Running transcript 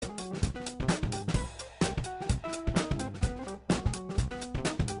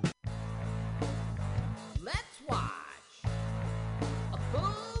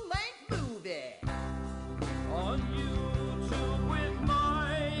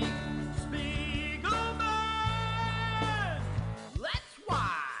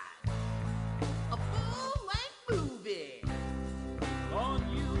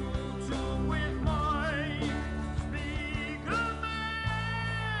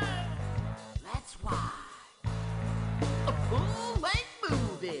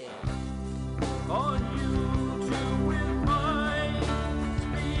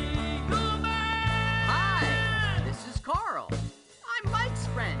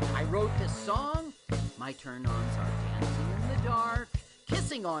wrote this song. My turn-ons are dancing in the dark,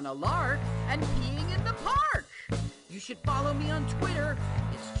 kissing on a lark, and peeing in the park. You should follow me on Twitter.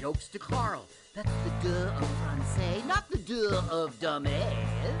 It's Jokes to Carl. That's the duh of Francais, not the duh of dumbass.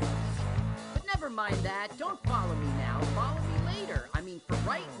 But never mind that. Don't follow me now. Follow me later. I mean, for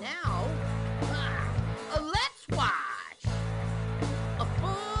right now, let's watch a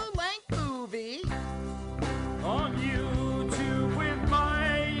full-length movie on YouTube with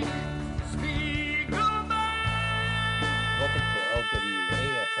Mike Spiegelman. Welcome to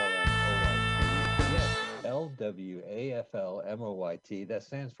LWAFLMOYT. That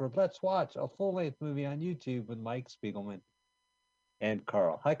stands for Let's Watch a Full-Length Movie on YouTube with Mike Spiegelman and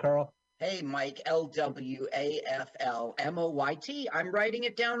Carl. Hi, Carl. Hey, Mike, LWAFLMOYT. I'm writing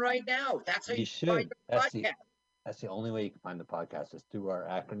it down right now. That's how you find the podcast. That's the only way you can find the podcast is through our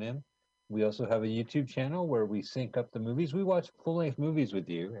acronym. We also have a YouTube channel where we sync up the movies. We watch full-length movies with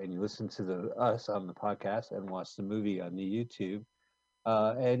you, and you listen to us on the podcast and watch the movie on the YouTube.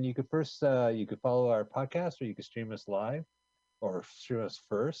 And you could you could follow our podcast, or you could stream us live, or stream us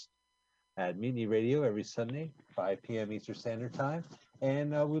first at Mutiny Radio every Sunday, 5 p.m. Eastern Standard Time.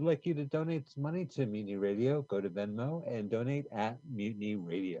 And we'd like you to donate money to Mutiny Radio. Go to Venmo and donate at Mutiny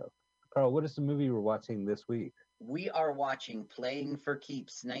Radio. Carl, what is the movie we're watching this week? We are watching Playing for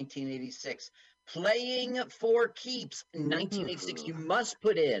Keeps, 1986. Playing for Keeps, 1986. You must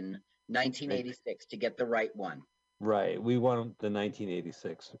put in 1986 to get the right one. Right. We want the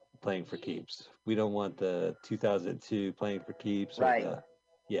 1986 Playing for Keeps. We don't want the 2002 Playing for Keeps. Right.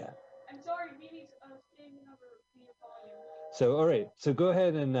 Yeah. I'm sorry, Mimi's staying over the volume. So, all right. So go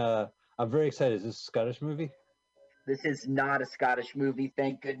ahead and I'm very excited. Is this a Scottish movie? This is not a Scottish movie,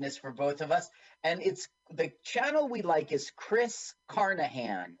 thank goodness for both of us. And it's the channel we like is Chris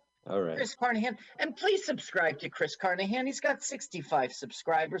Carnahan. All right. Chris Carnahan. And please subscribe to Chris Carnahan. He's got 65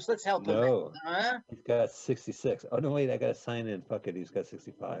 subscribers. Let's help him. No, he's got 66. Oh, no, wait, I got to sign in. Fuck it, he's got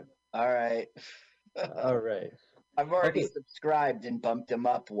 65. All right. All right. I've already subscribed and bumped him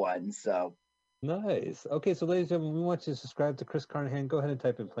up one, so. Nice. Okay, so ladies and gentlemen, we want you to subscribe to Chris Carnahan. Go ahead and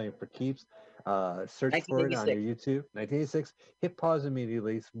type in Playing for Keeps. Search for it on your YouTube. 1986. Hit pause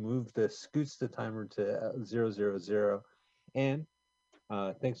immediately. Move the scoots the timer to 000. And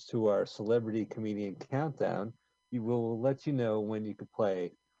thanks to our celebrity comedian countdown, we will let you know when you can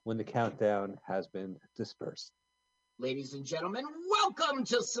play when the countdown has been dispersed. Ladies and gentlemen, welcome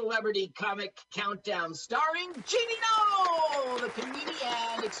to Celebrity Comic Countdown, starring Jeannie Knoll, the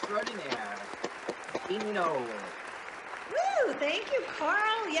comedian extraordinaire. Jeannie Knoll. Woo! Thank you,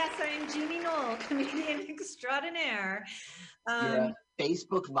 Carl. Yes, I am Jeannie Knoll, comedian extraordinaire. You're a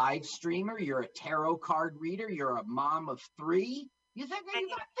Facebook live streamer. You're a tarot card reader. You're a mom of 3. You think you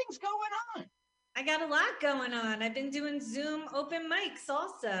got things going on? I got a lot going on. I've been doing Zoom open mics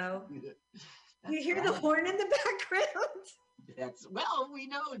also. You hear the horn in the background? Well, we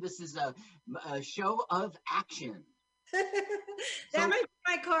know this is a show of action. That might be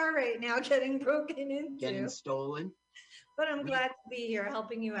my car right now getting broken into. Getting stolen. But I'm glad to be here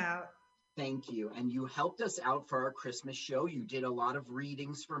helping you out. Thank you. And you helped us out for our Christmas show. You did a lot of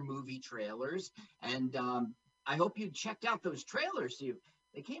readings for movie trailers. And I hope you checked out those trailers.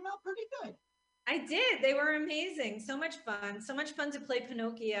 They came out pretty good. I did. They were amazing. So much fun. So much fun to play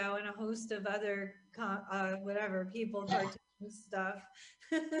Pinocchio and a host of other people, cartoon stuff.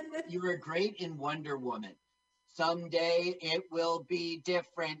 You were great in Wonder Woman. Someday it will be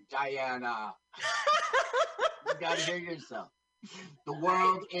different, Diana. You got to hear yourself. The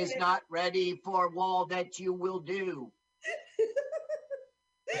world is not ready for all that you will do.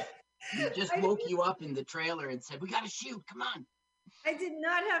 He just woke you up in the trailer and said, we got to shoot. Come on. I did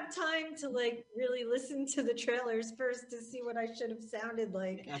not have time to really listen to the trailers first to see what I should have sounded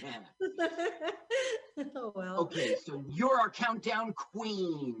like. Oh, well. Okay, so you're our countdown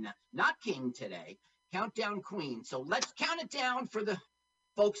queen, not king today. Countdown queen. So let's count it down for the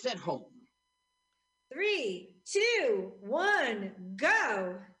folks at home. 3, 2, 1,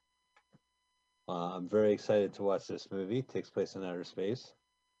 go. I'm very excited to watch this movie. It takes place in outer space.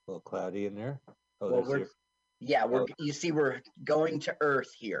 A little cloudy in there. Oh, well, you see, we're going to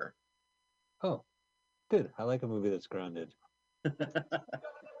Earth here. Oh, good. I like a movie that's grounded.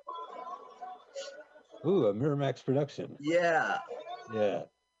 Ooh, a Miramax production. Yeah. Yeah.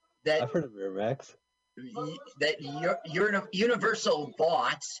 I've heard of Miramax. That Universal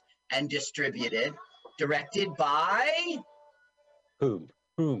bought and distributed, directed by Whom?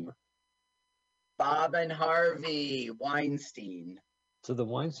 Bob and Harvey Weinstein. So the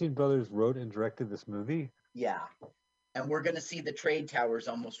Weinstein brothers wrote and directed this movie? Yeah. And we're going to see the trade towers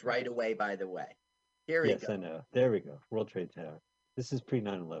almost right away, by the way. Here we go. Yes, I know. There we go. World Trade Tower. This is pre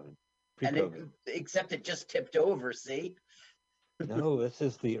 9/11, And pre-COVID. except it just tipped over, see? No, this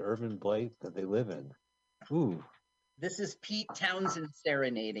is the urban blight that they live in. Ooh, This is Pete Townsend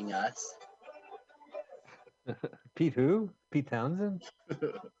serenading us. Pete who? Pete Townsend? I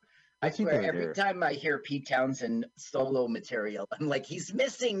What's he swear, doing every here? time I hear Pete Townsend solo material, I'm like, he's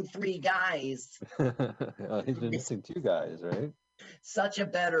missing 3 guys. He's been missing 2 guys, right? Such a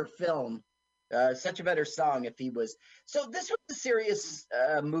better film. Such a better song if he was. So this was a serious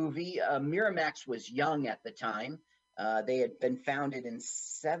movie. Miramax was young at the time. They had been founded in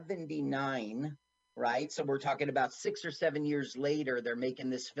 79, right? So we're talking about 6 or 7 years later, they're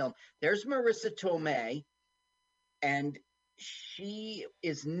making this film. There's Marissa Tomei, and she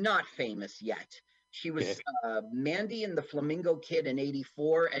is not famous yet. She was Mandy in the Flamingo Kid in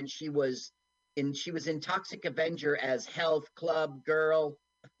 '84, and she was in Toxic Avenger as Health Club Girl,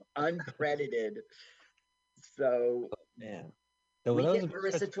 uncredited. So Man. So we that get was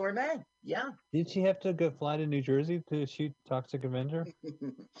Marissa Tomei. Yeah. Did she have to go fly to New Jersey to shoot Toxic Avenger?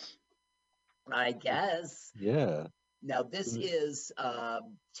 I guess. Yeah. Now this is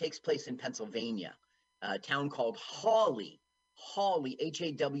takes place in Pennsylvania, a town called Hawley, Hawley,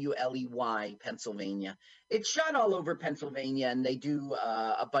 Pennsylvania. It's shot all over Pennsylvania, and they do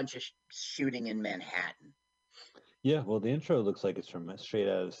a bunch of shooting in Manhattan. Yeah, well, the intro looks like it's from straight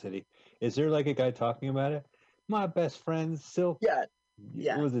out of the city. Is there like a guy talking about it? My best friend, Silk. Yeah,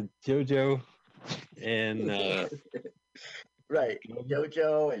 yeah. What was it, JoJo? And right,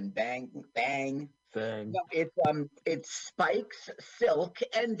 JoJo and Bang. Bang. No, it's Spikes, Silk,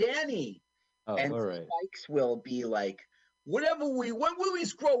 and Danny. Oh, and all right. Spikes will be like, when we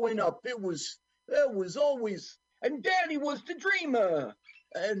was growing up, it was always, and Danny was the dreamer.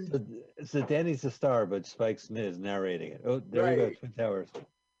 And So Danny's the star, but Spike's is narrating it. Oh, there we go, Twin Towers.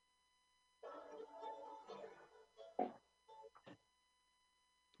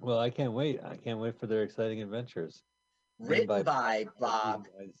 Well, I can't wait. I can't wait for their exciting adventures. Written by Bob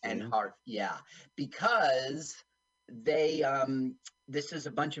and Harv, yeah, because they this is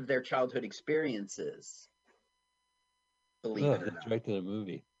a bunch of their childhood experiences. Believe it or not. Directed a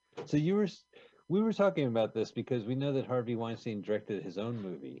movie. So we were talking about this because we know that Harvey Weinstein directed his own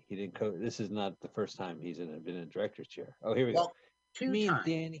movie. He didn't this is not the first time he's been in a director's chair. Oh, here we go. Me and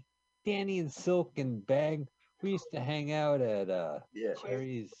Danny and Silk and Bag, we used to hang out at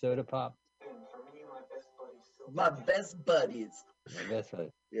Cherry's Soda Pop. My best buddies. My best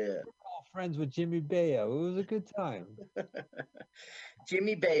buddies. Yeah. We're all friends with Jimmy Bayo. It was a good time.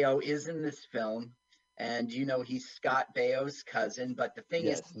 Jimmy Bayo is in this film, and he's Scott Baio's cousin, but the thing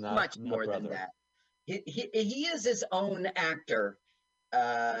is much more than that. He is his own actor.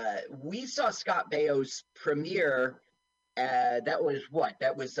 We saw Scott Baio's premiere. That was what?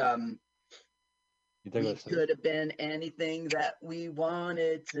 That was we could have been anything that we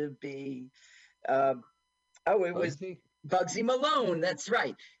wanted to be. It was Bugsy Malone. That's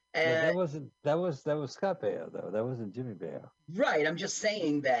right. That was Scott Baio though. That wasn't Jimmy Baio. Right. I'm just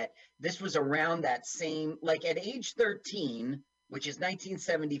saying that this was around that same, like at age 13, which is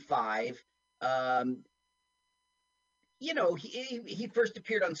 1975. He first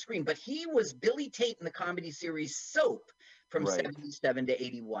appeared on screen, but he was Billy Tate in the comedy series Soap from 77 to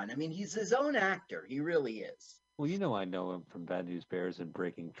 81. I mean, he's his own actor. He really is. Well, I know him from Bad News Bears and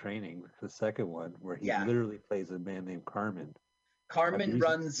Breaking Training, the second one, where he literally plays a man named Carmen. Carmen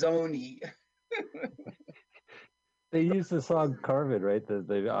Ranzoni. They used the song Carmen, right?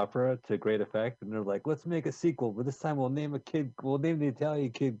 The opera to great effect. And they're like, let's make a sequel, but this time we'll name the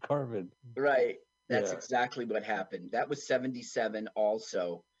Italian kid Carmen. Right. That's exactly what happened. That was 77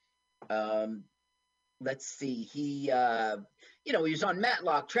 also. Let's see. He was on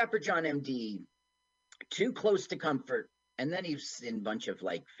Matlock, Trapper John MD, Too Close to Comfort, and then he was in a bunch of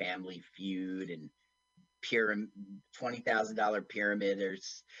like Family Feud and $20,000 Pyramid.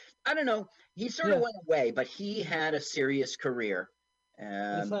 I don't know. He sort of went away, but he had a serious career.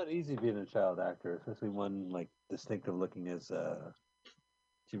 It's not easy being a child actor, especially one like distinctive looking as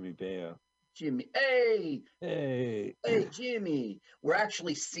Jimmy Baio. Jimmy, hey, Jimmy. We're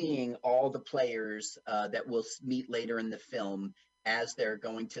actually seeing all the players that we'll meet later in the film as they're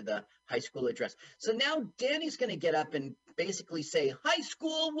going to the high school address. So now Danny's going to get up and basically say, high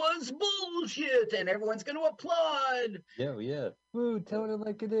school was bullshit, and everyone's going to applaud. Yeah. Woo, tell it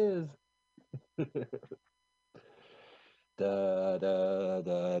like it is. Da, da, da,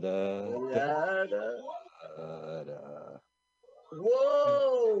 da, da, da, da.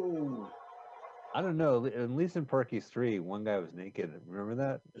 Whoa! I don't know. At least in Porky's 3, one guy was naked. Remember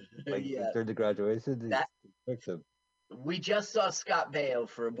that? Like during the graduation? We just saw Scott Baio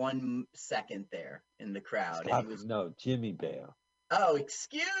for 1 second there in the crowd. No, Jimmy Baio. Oh,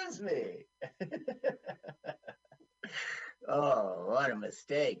 excuse me. Oh, what a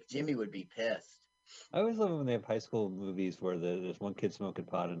mistake. Jimmy would be pissed. I always love when they have high school movies where there's one kid smoking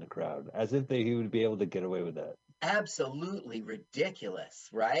pot in the crowd, as if he would be able to get away with that. Absolutely ridiculous,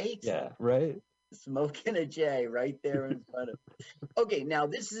 right? Yeah, right? Smoking a J right there in front of. Okay, now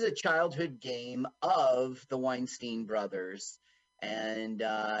this is a childhood game of the Weinstein brothers, and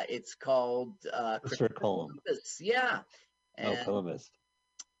it's called Christopher Columbus. Columbus. Yeah, Oh, and Columbus.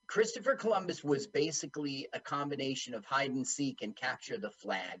 Christopher Columbus was basically a combination of hide and seek and capture the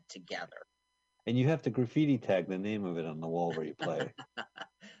flag together. And you have to graffiti tag the name of it on the wall where you play.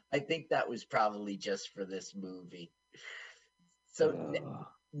 I think that was probably just for this movie. So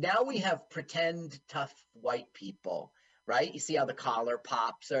now we have pretend tough white people, right? You see how the collar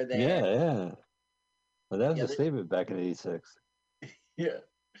pops are there? Yeah. Well, that was a statement back in '86. Yeah.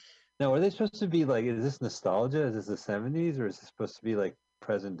 Now, are they supposed to be like, is this nostalgia? Is this the 70s? Or is it supposed to be like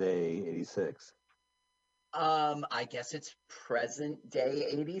present day '86? I guess it's present day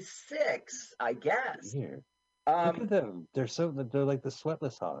 '86, I guess. Here. Look at them. They're like the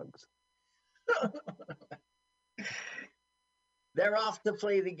sweatless hogs. They're off to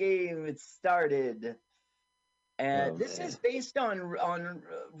play the game. It started. And this is based on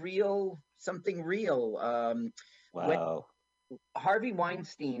something real. Wow. Harvey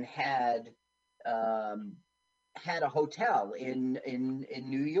Weinstein had a hotel in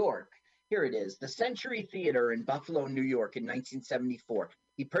New York. Here it is, the Century Theater in Buffalo, New York in 1974.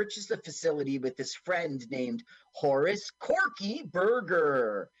 He purchased the facility with his friend named Horace Corky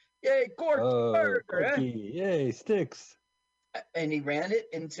Burger. Yay, Corky Burger. Corky. Yay, sticks. And he ran it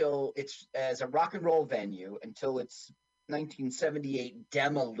until it's as a rock and roll venue until its 1978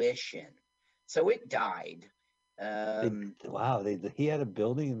 demolition. So it died. Wow, he had a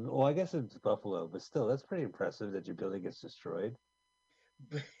building. Well, I guess it's Buffalo, but still, that's pretty impressive that your building gets destroyed.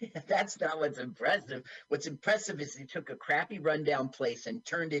 That's not what's impressive. What's impressive is he took a crappy rundown place and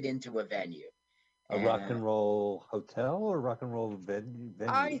turned it into a venue. A rock and roll hotel or rock and roll venue?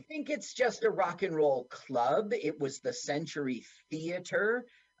 I think it's just a rock and roll club. It was the Century Theater.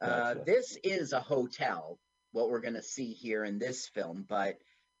 Gotcha. This is a hotel, what we're going to see here in this film. But,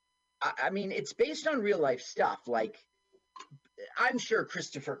 I mean, it's based on real life stuff. Like, I'm sure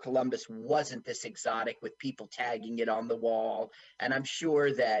Christopher Columbus wasn't this exotic with people tagging it on the wall. And I'm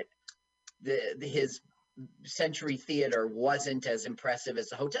sure that his Century Theater wasn't as impressive as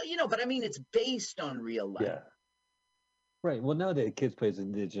the hotel, but I mean, it's based on real life. Yeah. Right. Well, nowadays kids plays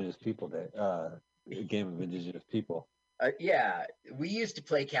Indigenous People Day, a game of Indigenous people. Yeah. We used to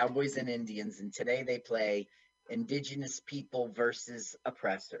play Cowboys and Indians, and today they play Indigenous People versus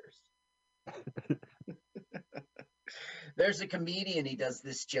Oppressors. There's a comedian, he does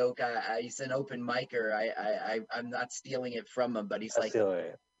this joke. He's an open micer. I'm not stealing it from him, but he's like,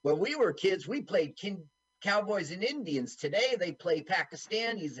 when we were kids, we played Cowboys and Indians. Today they play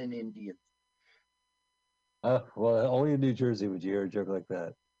Pakistanis and Indians. Well, only in New Jersey would you hear a joke like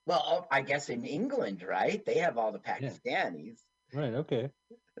that. Well, I guess in England, right? They have all the Pakistanis. Yeah. Right, okay.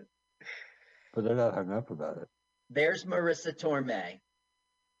 But they're not hung up about it. There's Marissa Tomei.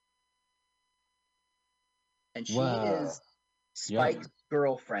 And she is Spike's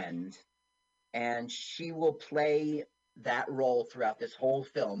girlfriend. And she will play that role throughout this whole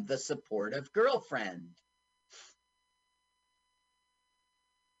film, the supportive girlfriend.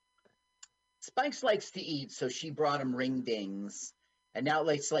 Spikes likes to eat, so she brought him ring dings. And now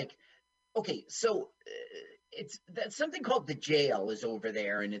it's like, okay, so that's something called the jail is over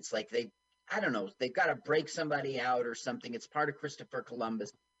there. And it's like they've got to break somebody out or something. It's part of Christopher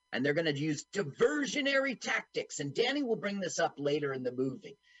Columbus. And they're going to use diversionary tactics. And Danny will bring this up later in the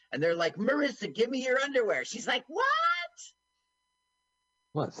movie. And they're like, Marissa, give me your underwear. She's like, what?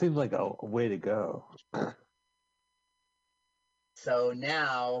 Well, it seems like a way to go. So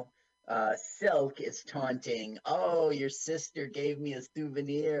now Silk is taunting, oh, your sister gave me a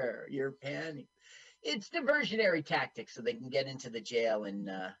souvenir, your panty. It's diversionary tactics so they can get into the jail. And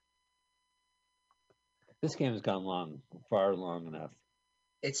this game has gone far long enough.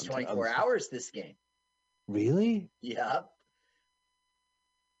 It's 24 hours, this game. Really? Yep.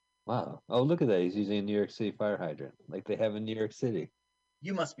 Wow. Oh, look at that. He's using a New York City fire hydrant like they have in New York City.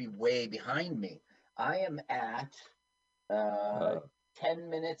 You must be way behind me. I am at 10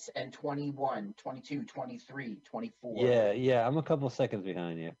 minutes and 21, 22, 23, 24. Yeah. I'm a couple seconds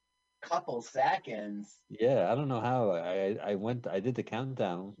behind you. Couple seconds? Yeah, I don't know how. I did the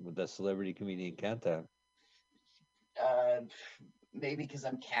countdown with the celebrity comedian countdown. Maybe because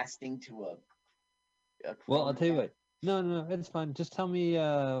I'm casting to a well, I'll tell you what. No, it's fine. Just tell me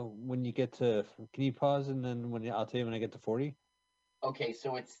when you get to. Can you pause and then I'll tell you when I get to 40? Okay,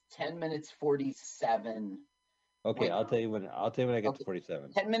 so it's 10 minutes 47. Okay, Wait, I'll tell you when. I'll tell you when I get to okay,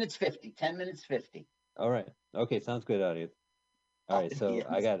 47. 10 minutes 50. 10 minutes 50. All right. Okay, sounds good, audience. All right, so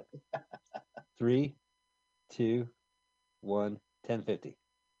I Audience. got 3, 2, 1, 10:50.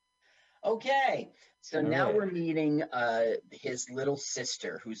 Okay, so All now right. we're meeting his little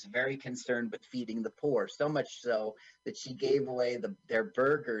sister, who's very concerned with feeding the poor, so much so that she gave away their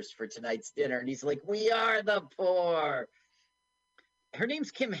burgers for tonight's dinner. And he's like, "We are the poor." Her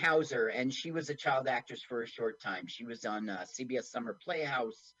name's Kim Hauser, and she was a child actress for a short time. She was on CBS Summer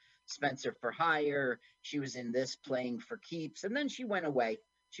Playhouse, Spencer for Hire. She was in this Playing for Keeps, and then she went away.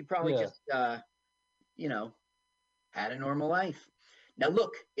 She probably Yeah. just, you know, had a normal life. Now,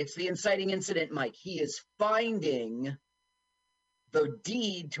 look, it's the inciting incident, Mike. He is finding the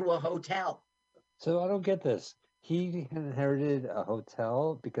deed to a hotel. So I don't get this. He inherited a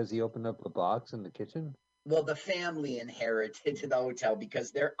hotel because he opened up a box in the kitchen. Well, the family inherited the hotel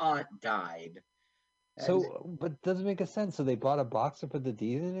because their aunt died. And So, but it doesn't make a sense. So they bought a box to put the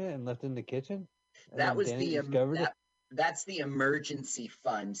deed in it and left it in the kitchen, and that then was Danny discovered it. that's the emergency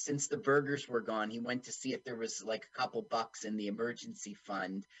fund. Since the burgers were gone, he went to see if there was like a couple bucks in the emergency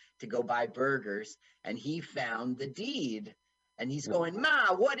fund to go buy burgers, and he found the deed. And he's going,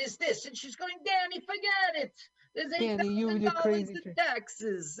 "Ma, what is this?" And she's going, "Danny, forget it. There's Danny, you and your $8,000 crazy. in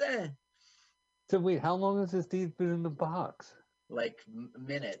taxes." So wait, how long has this deed been in the box? Like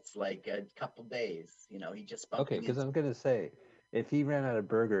minutes, like a couple days. He just bumped Okay, me because into- I'm gonna say, if he ran out of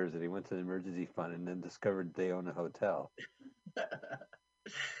burgers and he went to the emergency fund and then discovered they own a hotel.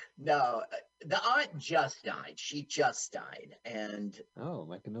 No, the aunt just died. She just died, and Oh,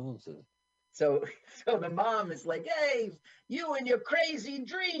 my condolences. so the mom is like, "Hey, you and your crazy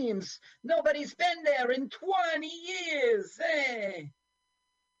dreams. Nobody's been there in 20 years. Hey,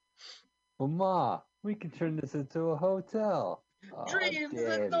 Well, Ma, we can turn this into a hotel. Oh, dreams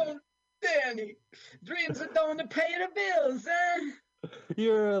that Danny. don't, Danny, dreams that don't pay the bills, eh?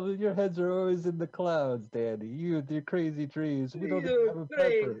 Your heads are always in the clouds, Danny. You and your crazy dreams. We don't even You're have a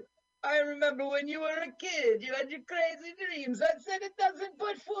crazy. pepper. I remember when you were a kid, you had your crazy dreams. I said it doesn't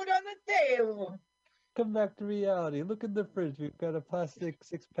put food on the table." Come back to reality. Look in the fridge. We've got a plastic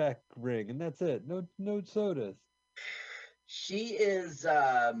 6-pack ring, and that's it. No sodas. She is,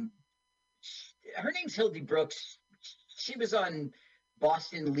 her name's Hildy Brooks. She was on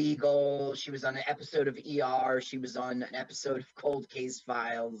Boston Legal. She was on an episode of ER. She was on an episode of Cold Case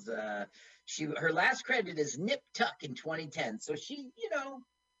Files. Her last credit is Nip Tuck in 2010. So she,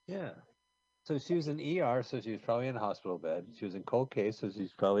 Yeah. So she was in ER, so she was probably in a hospital bed. She was in cold case, so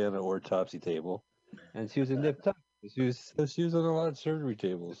she's probably on an autopsy table. And she was in nip tuck. She was on a lot of surgery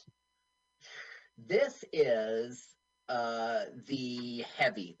tables. this is the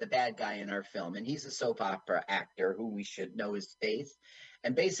bad guy in our film, and he's a soap opera actor who we should know his face.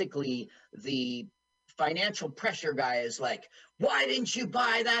 And basically, the financial pressure guy is like, "Why didn't you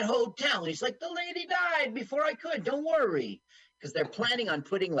buy that hotel?" And he's like, "The lady died before I could. Don't worry," because they're planning on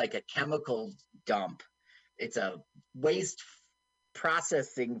putting like a chemical dump. It's a waste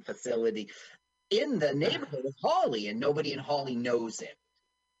processing facility in the neighborhood of Hawley, and nobody in Hawley knows it.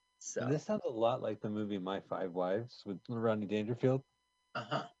 So, This sounds a lot like the movie My Five Wives with Rodney Dangerfield.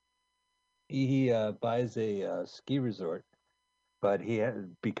 uh-huh. He buys a ski resort, but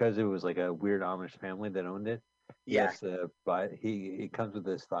because it was like a weird Amish family that owned it. Yeah. Yes, he comes with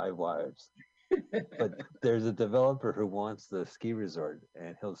his 5 wives. But there's a developer who wants the ski resort,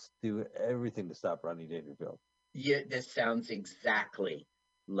 and he'll do everything to stop Rodney Dangerfield. Yeah, this sounds exactly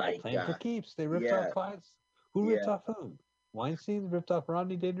like Playing for keeps. They ripped yeah, off fives. Who ripped off whom? Weinstein ripped off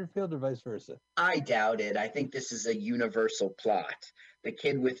Rodney Dangerfield, or vice versa? I doubt it. I think this is a universal plot. The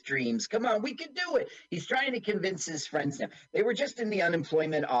kid with dreams. Come on, we can do it. He's trying to convince his friends now. They were just in the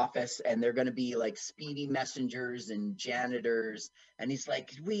unemployment office, and they're going to be like speedy messengers and janitors. And he's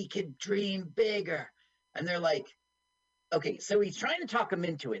like, "We could dream bigger." And they're like, okay, so he's trying to talk them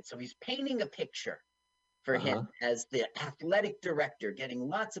into it. So he's painting a picture for him as the athletic director, getting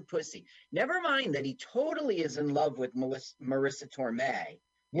lots of pussy. Never mind that he totally is in love with Marissa Tomei.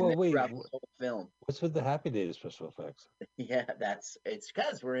 Well, wait. Throughout the whole film. What's with the Happy Days special effects? Yeah, it's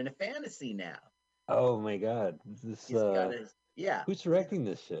because we're in a fantasy now. Oh my God! Who's directing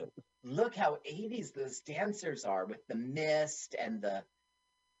this shit? Look how 80s those dancers are with the mist and the.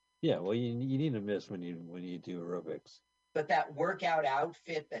 Yeah, well, you need a mist when you do aerobics. But that workout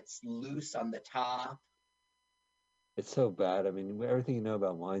outfit that's loose on the top. It's so bad. I mean, everything you know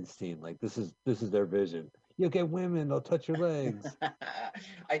about Weinstein, like this is their vision. You'll get women, they'll touch your legs.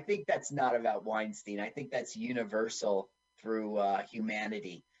 I think that's not about Weinstein. I think that's universal through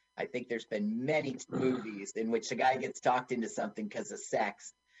humanity. I think there's been many movies in which a guy gets talked into something because of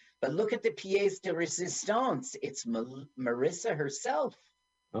sex. But look at the pièce de résistance. It's Marissa herself.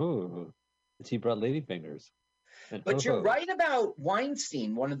 Oh, she brought ladyfingers. And But you're ho-ho. right about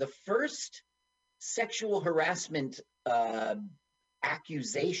Weinstein. One of the first sexual harassment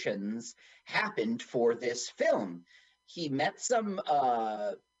accusations happened for this film. He met some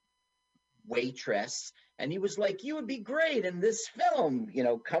waitress and he was like, you would be great in this film, you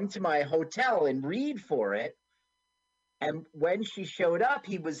know, come to my hotel and read for it. And when she showed up,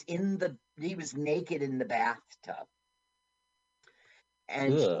 he was naked in the bathtub.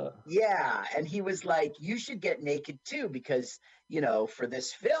 And Ugh. yeah, and he was like, you should get naked too, because, you know, for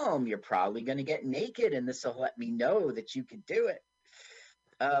this film, you're probably going to get naked and this will let me know that you could do it.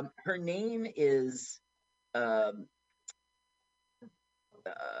 Her name is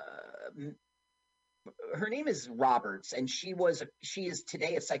Roberts, and she is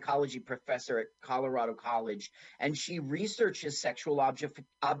today a psychology professor at Colorado College, and she researches sexual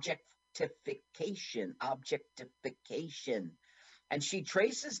objectification. And she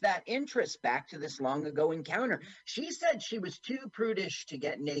traces that interest back to this long ago encounter. She said she was too prudish to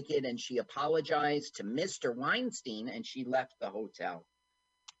get naked, and she apologized to Mr. Weinstein, and she left the hotel.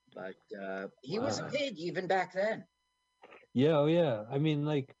 But he was a pig even back then. Yeah, oh yeah. I mean,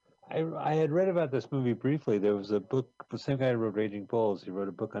 like, I had read about this movie briefly. There was a book, the same guy who wrote Raging Bulls, he wrote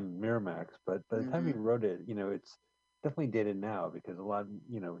a book on Miramax, but by the time he wrote it, you know, it's definitely dated now because a lot,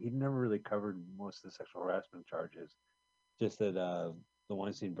 you know, he never really covered most of the sexual harassment charges. Just that the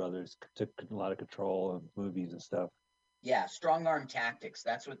Weinstein brothers took a lot of control of movies and stuff. Yeah, strong arm tactics.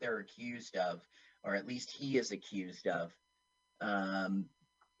 That's what they're accused of, or at least he is accused of.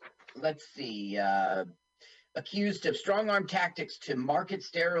 Let's see. Accused of strong arm tactics to market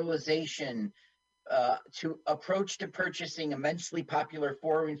sterilization, to approach to purchasing immensely popular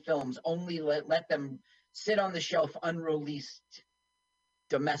foreign films, only let them sit on the shelf unreleased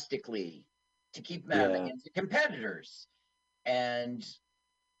domestically to keep them against the competitors. And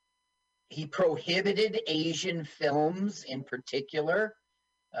he prohibited Asian films in particular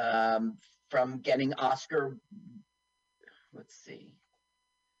from getting Oscar. Let's see.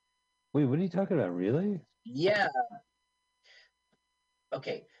 Wait, what are you talking about? Really? Yeah.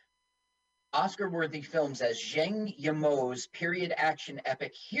 Okay. Oscar-worthy films as Zheng Yimou's period action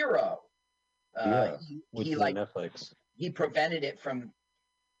epic Hero. Which He is on Netflix. He prevented it from.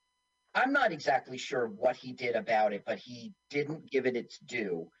 I'm not exactly sure what he did about it, but he didn't give it its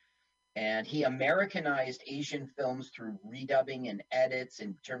due. And he Americanized Asian films through redubbing and edits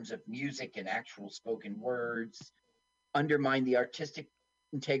in terms of music and actual spoken words, undermined the artistic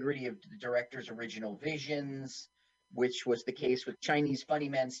integrity of the director's original visions, which was the case with Chinese funny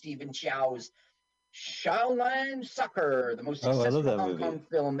man Stephen Chow's Shaolin Soccer, the most successful Hong Kong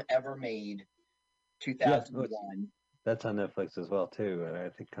film ever made, 2001. Yeah, that's on Netflix as well, too. And I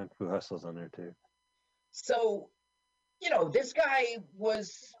think Kung Fu Hustle's on there, too. So, you know, this guy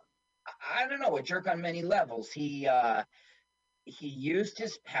was, I don't know, a jerk on many levels. He used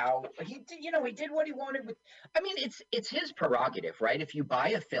his power. He did what he wanted with. I mean, it's his prerogative, right? If you buy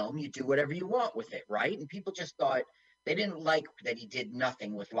a film, you do whatever you want with it, right? And people just thought they didn't like that he did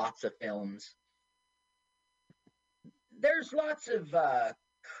nothing with lots of films. There's lots of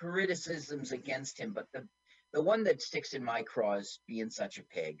criticisms against him, but the one that sticks in my craw is being such a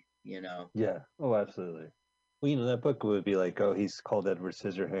pig, you know? Yeah. Oh, absolutely. Well, you know, that book would be like, oh, he's called Edward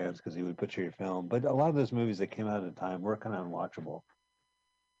Scissorhands because he would butcher your film. But a lot of those movies that came out at the time were kind of unwatchable.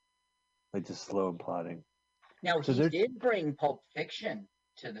 Like just slow and plodding. Now, he did bring Pulp Fiction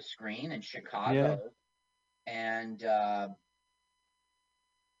to the screen in Chicago. Yeah. And,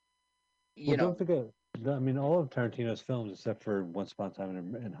 don't forget, I mean, all of Tarantino's films, except for Once Upon a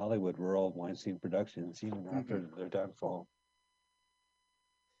Time in Hollywood, were all Weinstein productions, even after their downfall.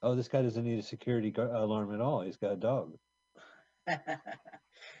 Oh, this guy doesn't need a security alarm at all. He's got a dog.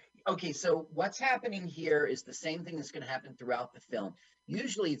 Okay, so what's happening here is the same thing that's going to happen throughout the film.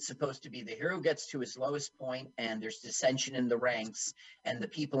 Usually it's supposed to be the hero gets to his lowest point and there's dissension in the ranks and the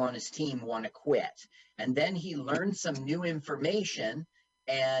people on his team want to quit. And then he learns some new information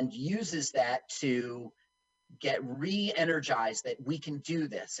and uses that to get re-energized that we can do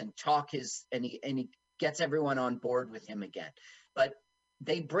this and he gets everyone on board with him again. But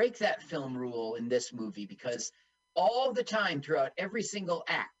they break that film rule in this movie because all the time throughout every single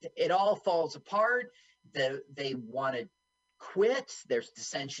act, it all falls apart. They want to quit. There's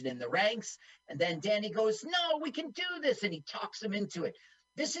dissension in the ranks. And then Danny goes, no, we can do this. And he talks them into it.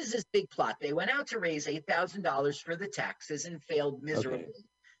 This is his big plot. They went out to raise $8,000 for the taxes and failed miserably. Okay.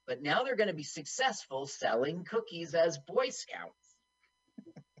 But now they're going to be successful selling cookies as Boy Scouts.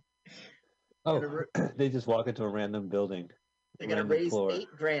 Gonna, Oh, they just walk into a random building, they're gonna random raise floor.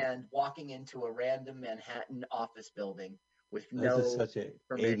 $8,000 walking into a random Manhattan office building with This is no such a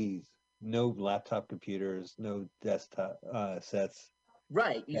permission. 80s. No laptop computers, no desktop sets.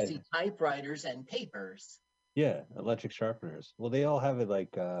 Right. You Yeah. see typewriters and papers. Yeah, electric sharpeners. Well, they all have it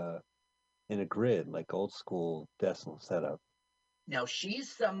like in a grid, like old school desk setup. Now she's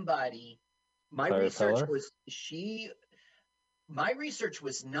somebody. My Claire research Teller? was my research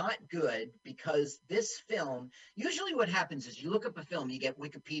was not good because this film, usually what happens is you look up a film, you get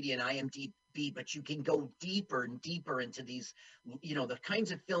Wikipedia and IMDb, but you can go deeper and deeper into these, the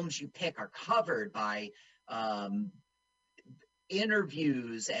kinds of films you pick are covered by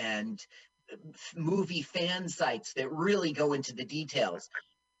interviews and movie fan sites that really go into the details.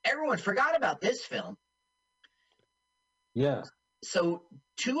 Everyone forgot about this film. Yeah. So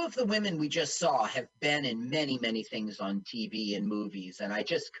two of the women we just saw have been in many, many things on TV and movies, and I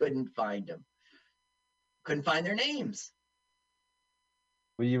just couldn't find them. Couldn't find their names.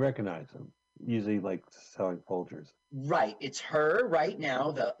 Well, you recognize them. Usually like selling Folgers. Right. It's her right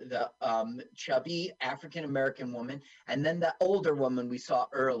now, the chubby African-American woman, and then the older woman we saw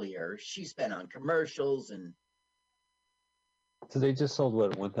earlier. She's been on commercials and So they just sold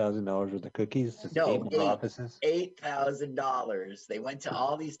what, $1,000 worth of cookies? Just no, eight more offices? $8,000. They went to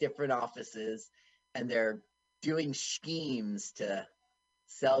all these different offices and they're doing schemes to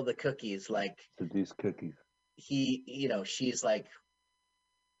sell the cookies. Like Seduce cookies. she's like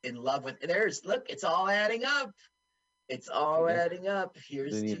in love with look, it's all adding up. It's all adding up.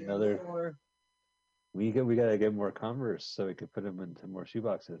 Here's They need two another- more. We gotta get more Converse so we could put them into more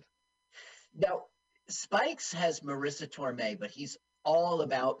shoeboxes. Now, Spikes has Marissa Tomei, but he's all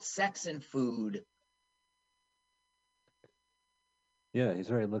about sex and food. Yeah, he's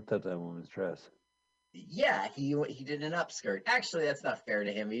already looked at that woman's dress. Yeah, he did an upskirt. Actually, that's not fair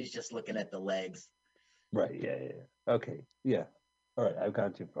to him. He's just looking at the legs. Right, yeah. Okay, yeah. All right, I've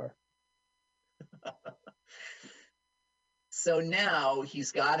gone too far. So now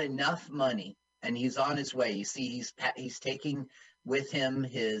he's got enough money and he's on his way. You see, he's taking with him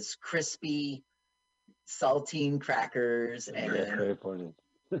his crispy saltine crackers Yeah, and very important.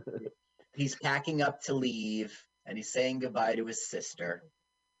 he's packing up to leave and he's saying goodbye to his sister.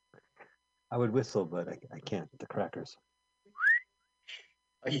 I would whistle, but I can't. The crackers.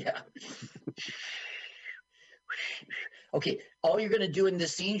 Oh, yeah. Okay, all you're going to do in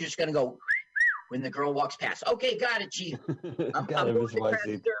this scene, you're just going to go when the girl walks past. Okay, got it, Chief. I'm Got it, going Mr. to craft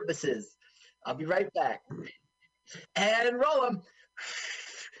Weinstein. services. I'll be right back. And roll them.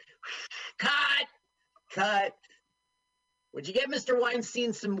 Cut. Would you get Mr.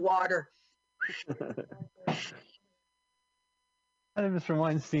 Weinstein some water? How did Mr.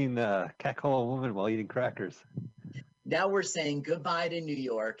 Weinstein catcall a woman while eating crackers? Now we're saying goodbye to New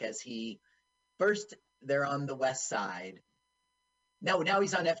York as first they're on the west side. No, now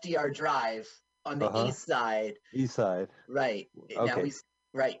he's on FDR Drive on the east side. East side. Right. Okay. Now he's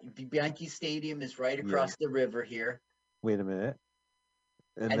right. Bianchi Stadium is right across the river here. Wait a minute.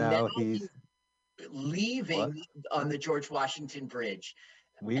 And And now now he's leaving on the George Washington Bridge.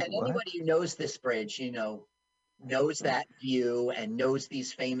 And what? anybody who knows this bridge, knows that view and knows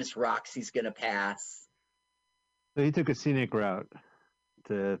these famous rocks he's going to pass. So he took a scenic route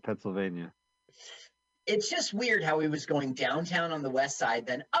to Pennsylvania. It's just weird how he was going downtown on the west side,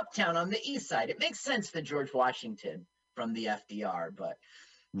 then uptown on the east side. It makes sense for George Washington from the FDR, but.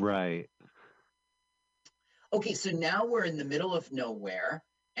 Right. Okay, so now we're in the middle of nowhere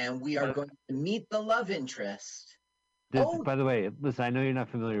and we are going to meet the love interest. By the way, listen, I know you're not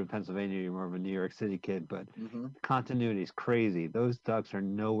familiar with Pennsylvania. You're more of a New York City kid, but continuity is crazy. Those ducks are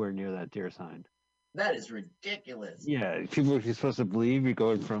nowhere near that deer sign. That is ridiculous. Yeah, people are supposed to believe you're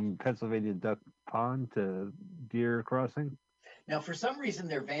going from Pennsylvania Duck Pond to Deer Crossing. Now, for some reason,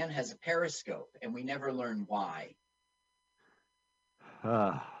 their van has a periscope, and we never learn why.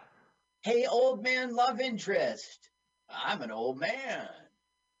 Hey, old man love interest. I'm an old man.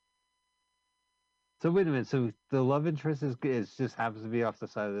 So wait a minute. So the love interest is just happens to be off the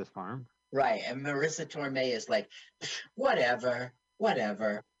side of this farm? Right, and Marissa Tomei is like, whatever.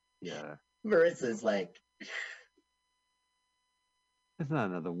 Yeah. Marissa's like, There's not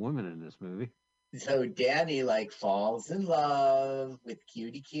another woman in this movie. so Danny falls in love with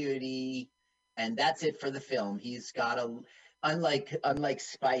cutie, and that's it for the film. He's got unlike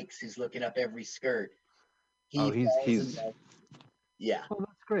Spikes, who's looking up every skirt. Falls in love. Yeah. Oh,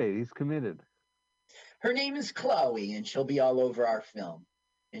 that's great. He's committed. Her name is Chloe, and she'll be all over our film.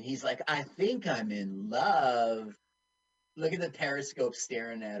 And he's like, I think I'm in love. Look at the periscope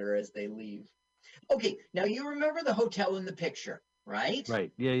staring at her as they leave. Okay, now you remember the hotel in the picture. right?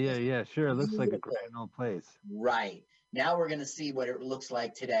 Right. Yeah. Sure. It looks like a Beautiful. grand old place. Right. Now we're going to see what it looks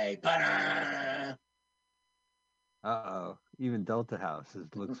like today. Ba-da! Uh-oh. Even Delta House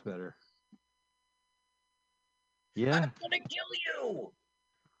looks better. I'm Yeah. going to kill you.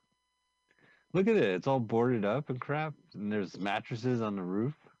 Look at it. It's all boarded up and crap. And there's mattresses on the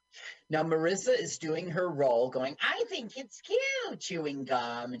roof. Now, Marissa is doing her role, going, I think it's cute, chewing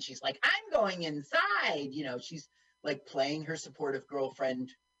gum. And she's like, I'm going inside. You know, she's like playing her supportive girlfriend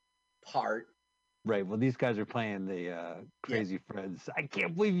part. Right. Well, these guys are playing the crazy friends. I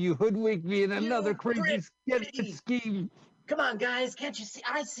can't believe you hoodwinked me in another crazy scheme. Come on, guys. Can't you see?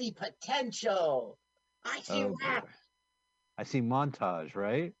 I see potential. I see rap. I see montage,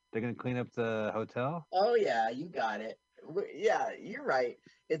 right? They're going to clean up the hotel? Oh, yeah, you got it. Yeah, you're right.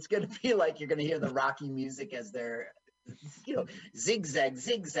 It's going to be like you're going to hear the Rocky music as they're,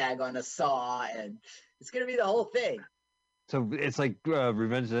 zigzag on a saw, and it's going to be the whole thing. So it's like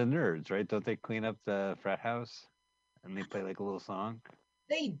Revenge of the Nerds, right? Don't they clean up the frat house and they play like a little song?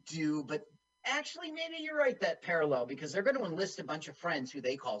 They do, but actually, maybe you're right, that parallel, because they're going to enlist a bunch of friends who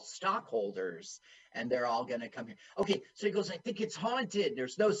they call stockholders, and they're all going to come here. Okay, so he goes, I think it's haunted.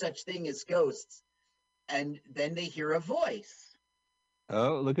 There's no such thing as ghosts. And then they hear a voice.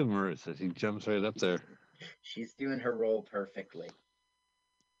 Oh, look at Marissa. She jumps right up there. She's doing her role perfectly.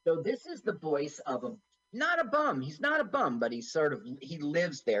 So this is the voice of not a bum. He's not a bum, but he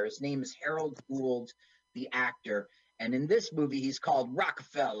lives there. His name is Harold Gould, the actor. And in this movie, he's called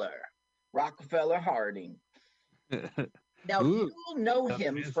Rockefeller Harding. Now, you'll know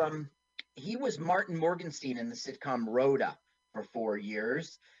him from, he was Martin Morgenstein in the sitcom Rhoda for 4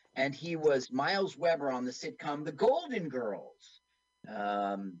 years. And he was Miles Weber on the sitcom The Golden Girls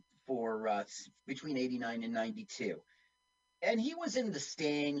for between 89 and 92. And he was in The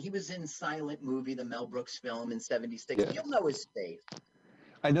Sting. He was in Silent Movie, the Mel Brooks film in 76. Yeah. You'll know his face.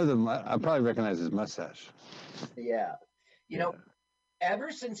 I know I probably recognize his mustache. Yeah. You know,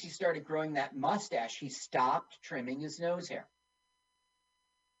 ever since he started growing that mustache, he stopped trimming his nose hair.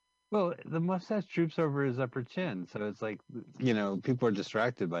 Well, the mustache droops over his upper chin, so it's like, people are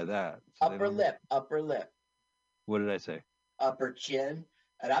distracted by that. So upper lip. What did I say? Upper chin.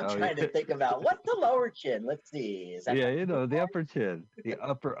 And I'm trying to think about what's the lower chin. Let's see. Is that the upper chin, the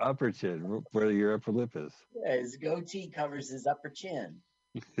upper chin, where your upper lip is. Yeah, his goatee covers his upper chin.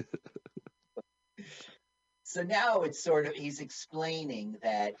 So now it's he's explaining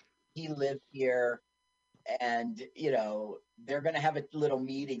that he lived here. And, they're going to have a little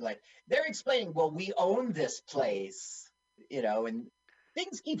meeting. Like, they're explaining, well, we own this place, and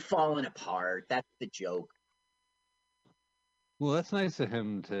things keep falling apart. That's the joke. Well, that's nice of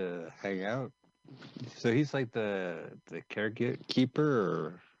him to hang out. So he's like the carekeeper,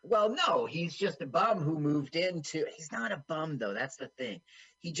 or? Well, no, he's just a bum who moved into. He's not a bum, though. That's the thing.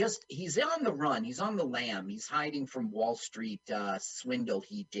 He's on the run. He's on the lam. He's hiding from Wall Street swindle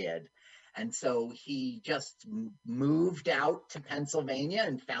he did. And so he just moved out to Pennsylvania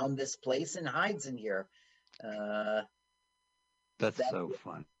and found this place and hides in here. That's so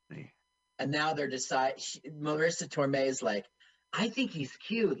funny. And now they're Marissa Tomei is like, I think he's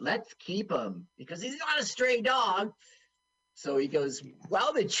cute. Let's keep him because he's not a stray dog. So he goes,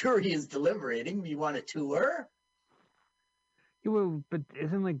 while the jury is deliberating, you want a tour? Yeah, well, but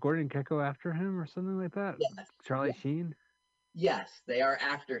isn't like Gordon Gekko after him or something like that? Yes. Charlie Sheen? Yes, they are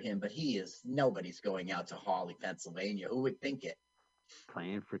after him, but nobody's going out to Hawley, Pennsylvania. Who would think it?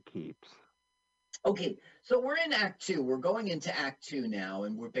 Playing for keeps. Okay, so we're in Act 2. We're going into Act 2 now,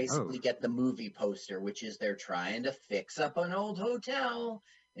 and we're basically get the movie poster, which is they're trying to fix up an old hotel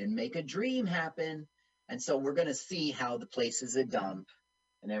and make a dream happen. And so we're going to see how the place is a dump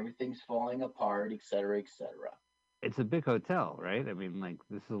and everything's falling apart, et cetera, et cetera. It's a big hotel, right? I mean, like,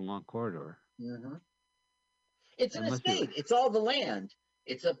 this is a long corridor. Mm-hmm. It's an estate. It's all the land.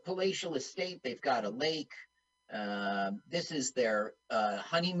 It's a palatial estate. They've got a lake. This is their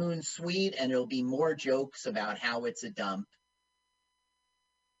honeymoon suite, and there'll be more jokes about how it's a dump.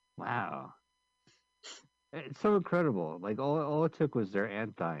 Wow. It's so incredible. Like, all it took was their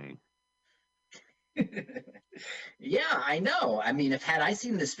aunt dying. Yeah, I know. I mean, had I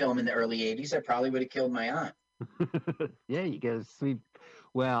seen this film in the early 80s, I probably would have killed my aunt. Yeah, you get a sweet...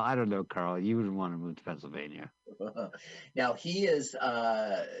 Well, I don't know, Carl. You wouldn't want to move to Pennsylvania. Now, he is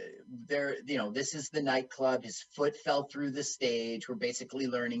there. This is the nightclub. His foot fell through the stage. We're basically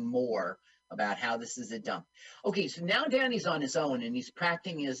learning more about how this is a dump. Okay, so now Danny's on his own, and he's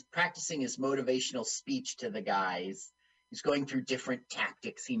practicing his motivational speech to the guys. He's going through different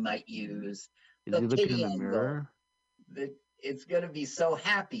tactics he might use. Is he looking in the mirror? It's going to be so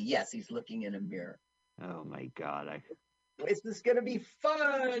happy. Yes, he's looking in a mirror. Oh, my God. This is gonna be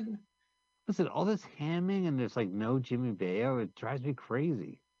fun. Listen, all this hamming and there's like no Jimmy Bayo, it drives me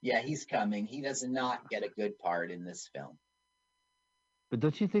crazy. Yeah, he's coming. He does not get a good part in this film. But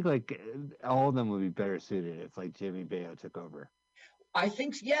don't you think like all of them would be better suited if like Jimmy Bayo took over? I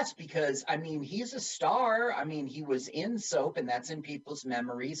think yes, because I mean he's a star. I mean he was in Soap, and that's in people's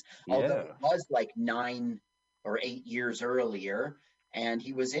memories. Although Yeah. it was like 9 or 8 years earlier, and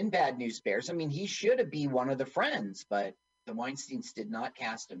he was in Bad News Bears. I mean he should have been one of the friends, but the Weinsteins did not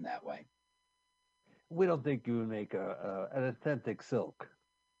cast him that way. We don't think you would make an authentic Silk.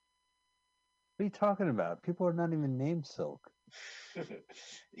 What are you talking about? People are not even named Silk.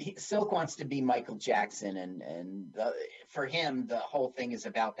 Silk wants to be Michael Jackson, and for him, the whole thing is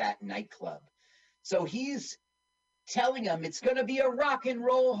about that nightclub. So he's telling him it's going to be a rock and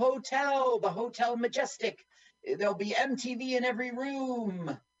roll hotel, the Hotel Majestic. There'll be MTV in every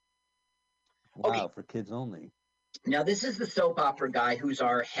room. Wow, Okay. for kids only. Now, this is the soap opera guy who's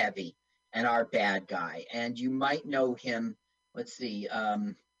our heavy and our bad guy, and you might know him. Let's see.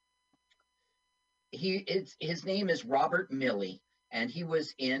 His name is Robert Milley. And he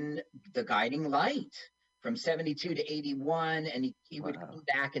was in The Guiding Light from 72 to 81. And he would come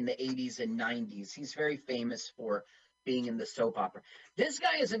back in the 80s and 90s. He's very famous for being in the soap opera. This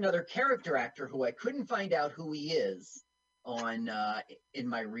guy is another character actor who I couldn't find out who he is on in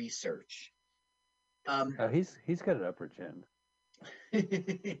my research. He's got an upper chin.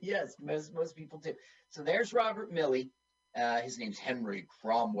 Yes, most people do. So there's Robert Milley. His name's Henry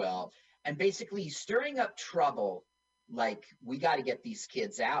Cromwell. And basically he's stirring up trouble. Like, we got to get these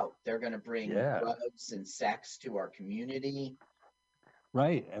kids out. They're going to bring drugs and sex to our community.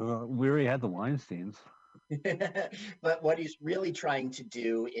 Right. We already had the Weinsteins. But what he's really trying to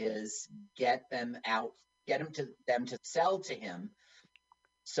do is get them out, get them to sell to him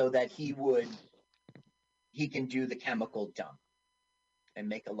so that he can do the chemical dump and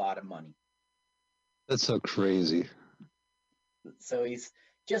make a lot of money. That's so crazy. So he's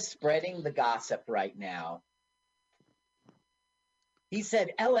just spreading the gossip right now. He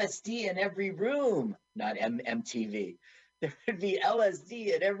said LSD in every room, not MTV. There would be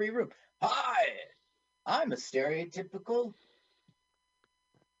LSD in every room. Hi, I'm a stereotypical.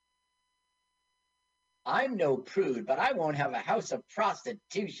 I'm no prude, but I won't have a house of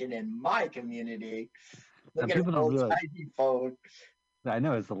prostitution in my community. Look at an old tiny phone. I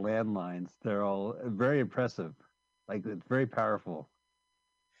know, it's the landlines. They're all very impressive. Like, it's very powerful.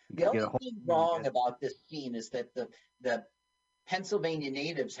 The only thing wrong about this scene is that the Pennsylvania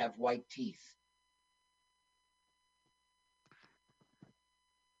natives have white teeth.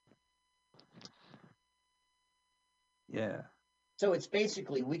 Yeah. So it's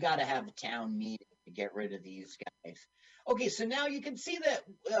basically, we got to have a town meeting to get rid of these guys. Okay, so now you can see that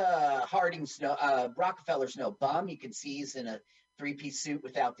Rockefeller's no bum. You can see he's in a three-piece suit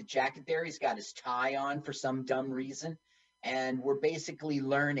without the jacket there. He's got his tie on for some dumb reason. And we're basically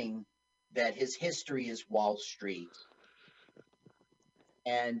learning that his history is Wall Street.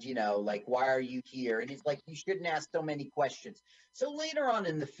 And, like, why are you here? And he's like, you shouldn't ask so many questions. So later on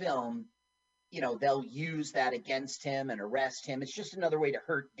in the film, they'll use that against him and arrest him. It's just another way to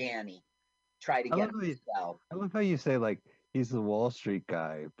hurt Danny, try to get him to sell. I love how you say, like, he's the Wall Street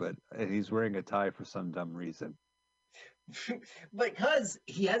guy, but he's wearing a tie for some dumb reason. Because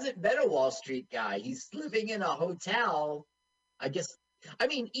he hasn't been a Wall Street guy. He's living in a hotel. I guess, I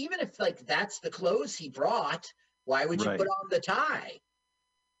mean, even if, like, that's the clothes he brought, why would you put on the tie?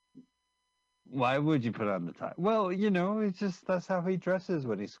 Why would you put on the tie? Well, it's just that's how he dresses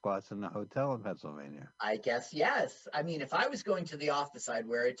when he squats in the hotel in Pennsylvania. I guess, yes. I mean, if I was going to the office, I'd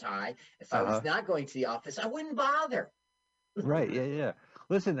wear a tie. If I was not going to the office, I wouldn't bother. Right, yeah.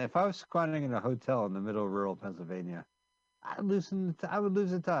 Listen, if I was squatting in a hotel in the middle of rural Pennsylvania, I would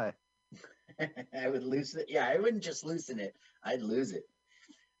lose a tie. I would lose it. Yeah, I wouldn't just loosen it. I'd lose it.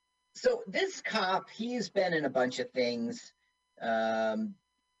 So this cop, he's been in a bunch of things.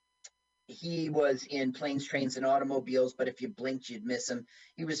 He was in Planes, Trains, and Automobiles, but if you blinked, you'd miss him.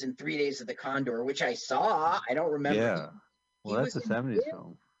 He was in 3 Days of the Condor, which I saw. I don't remember. Yeah. Well, that's a 70s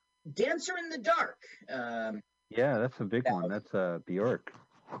film. Dancer in the Dark. Yeah, that's a big one. That's Bjork.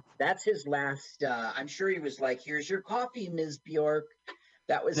 That's his last. I'm sure he was like, "Here's your coffee, Ms. Bjork."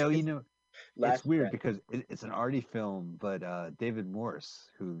 That was. No, it's weird because it's an arty film, but David Morse,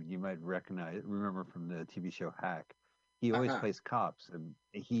 who you might remember from the TV show Hack, he always plays cops, and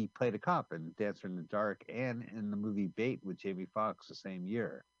he played a cop in Dancer in the Dark and in the movie Bait with Jamie Foxx the same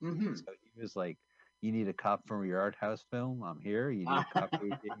year. Mm-hmm. So he was like, "You need a cop from your art house film? I'm here. You need a cop for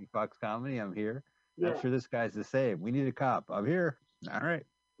your Jamie Foxx comedy? I'm here. Yeah. I'm sure this guy's the same. We need a cop. I'm here. All right."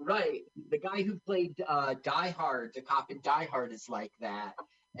 Right. The guy who played Die Hard, the cop in Die Hard, is like that.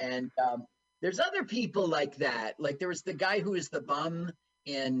 And there's other people like that. Like there was the guy who was the bum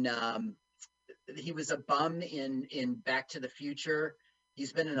in he was a bum in Back to the Future.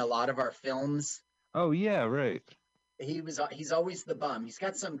 He's been in a lot of our films. Oh yeah, right. He's always the bum. He's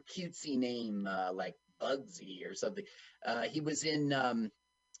got some cutesy name like Bugsy or something. He was in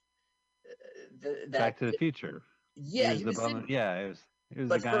Back to the Future. Yeah, he was the bum. in. Yeah, it was the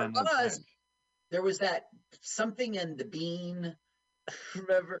But guy for on the us, bench. there was that something and the Bean.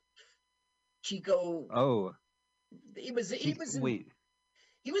 Remember Chico? Oh, He was in wait.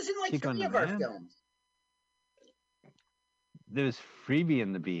 he was in like Chico and 3 the of our Man? films. There was Freebie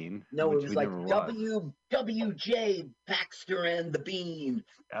and the Bean. No, which it was we like never watched. WJ Baxter and the Bean.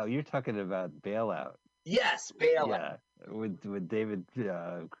 Oh, you're talking about Bailout. Yes, Bailout. Yeah, with David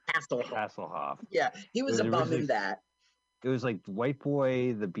Hasselhoff. Yeah, he was a bum in that. It was like White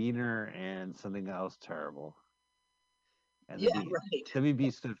Boy, the Beaner, and something else terrible. And Yeah, the Bean. right.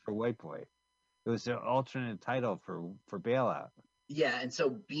 WB stood for White Boy. It was an alternate title for Bailout. Yeah, and so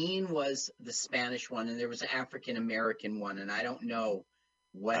Bean was the Spanish one, and there was an African American one, and I don't know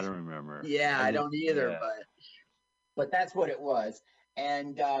what. I don't remember. Yeah, I don't either, yeah. but that's what it was.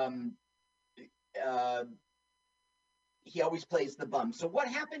 And he always plays the bum. So what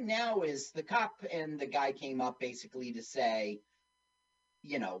happened now is the cop and the guy came up basically to say,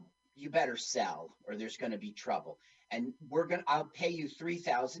 you know, you better sell or there's going to be trouble. And I'll pay you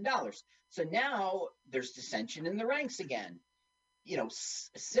 $3,000. So now there's dissension in the ranks again. You know,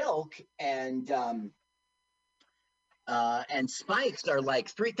 Silk and Spikes are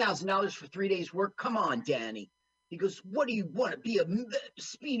like $3,000 for 3 days work. Come on, Danny. He goes, what do you want to be a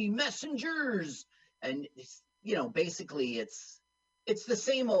speedy messengers? And you know, basically it's the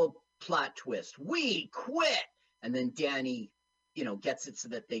same old plot twist. We quit, and then Danny, you know, gets it so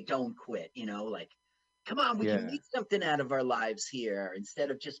that they don't quit. You know, like, come on, we can make something out of our lives here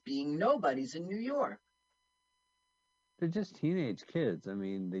instead of just being nobodies in New York. They're just teenage kids. I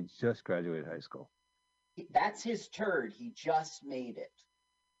mean, they just graduated high school. That's his turd. He just made it.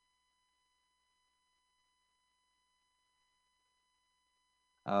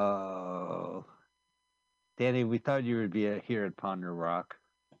 Oh, Danny, we thought you would be here at Ponder Rock.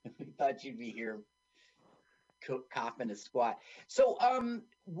 We thought you'd be here coughing a squat. So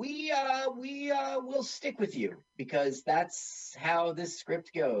we will stick with you because that's how this script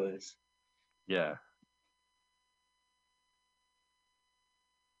goes. Yeah.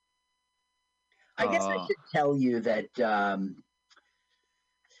 I guess I should tell you that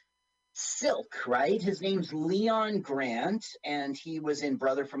Silk, right? His name's Leon Grant, and he was in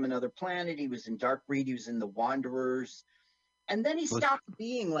Brother from Another Planet. He was in Dark Breed. He was in The Wanderers. And then he stopped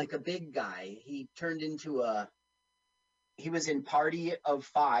being like a big guy. He turned into he was in Party of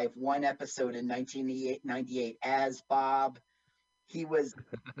Five, one episode in 1998 as Bob. He was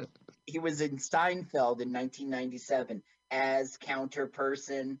in Seinfeld in 1997 as Counter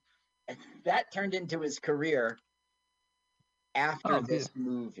Person. And that turned into his career after this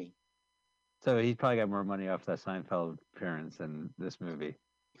movie. So he probably got more money off that Seinfeld appearance than this movie.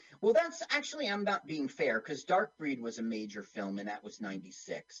 Well, that's actually, I'm not being fair because Dark Breed was a major film and that was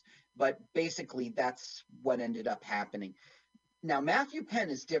 96. But basically, that's what ended up happening. Now, Matthew Penn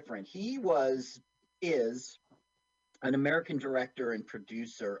is different. He is an American director and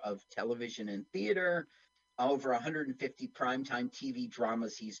producer of television and theater. Over 150 primetime TV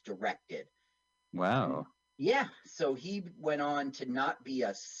dramas he's directed. Wow. Yeah, so he went on to not be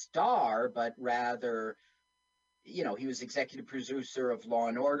a star, but rather, you know, he was executive producer of Law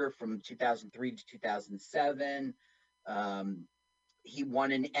and Order from 2003 to 2007. He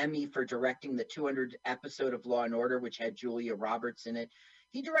won an Emmy for directing the 200th episode of Law and Order, which had Julia Roberts in it.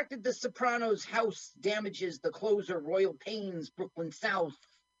 He directed The Sopranos, House, Damages, The Closer, Royal Pains, Brooklyn South,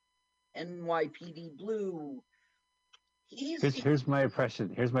 NYPD Blue. Here's my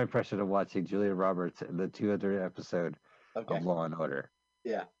impression. Here's my impression of watching Julia Roberts in the 200th episode of Law and Order.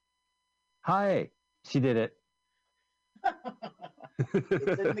 Yeah. Hi, she did it. It's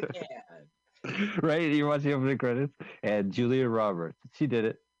in the can. Right? You're watching opening credits, and Julia Roberts, she did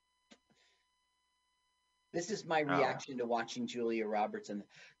it. This is my reaction to watching Julia Roberts and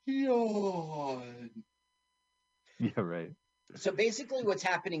yawn. Yeah, right. So basically what's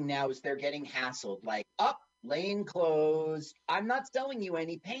happening now is they're getting hassled, like, lane closed. I'm not selling you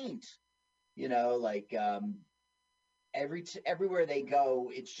any paint. You know, like everywhere they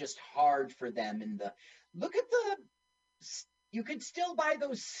go, it's just hard for them. And you could still buy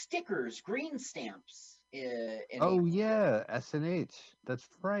those stickers, green stamps. Yeah, SNH. That's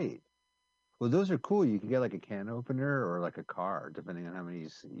right. Well, those are cool. You can get like a can opener or like a car, depending on how many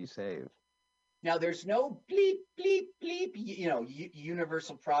you save. Now there's no bleep bleep bleep,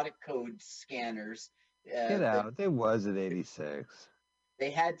 universal product code scanners. Get out. There was at 86. They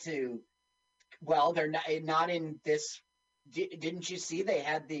had to. Well, they're not in this. Didn't you see they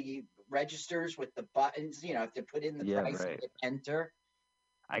had the registers with the buttons? To put in the price and hit enter.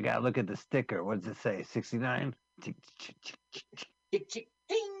 I gotta look at the sticker. What does it say? 69. Tick, tick,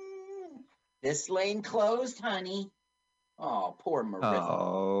 ding. This lane closed, honey. Oh, poor Marissa.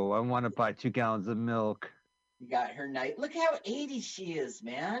 Oh, I want to buy 2 gallons of milk. You got her night. Look how 80 she is,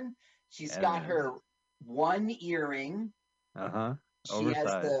 man. She's got her one earring. She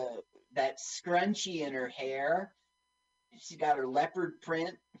has that scrunchie in her hair. She got her leopard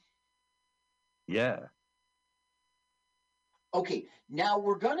print. Yeah. Okay, now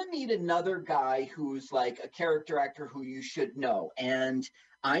we're gonna meet another guy who's like a character actor who you should know, and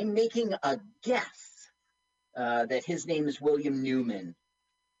I'm making a guess that his name is William Newman.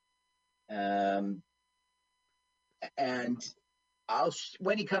 And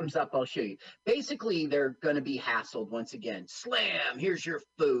when he comes up, I'll show you. Basically, they're going to be hassled once again. Slam! Here's your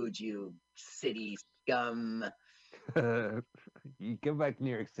food, you city scum. You go back to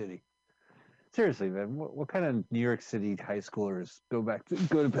New York City. Seriously, man, what kind of New York City high schoolers go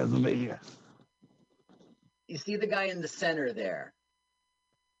to Pennsylvania? You see the guy in the center there?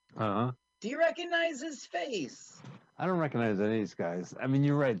 Uh-huh. Do you recognize his face? I don't recognize any of these guys. I mean,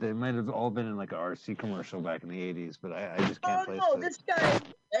 you're right. They might have all been in like an RC commercial back in the 80s, but I just can't place no, it. This guy,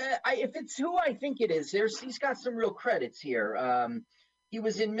 if it's who I think it is, he's got some real credits here. He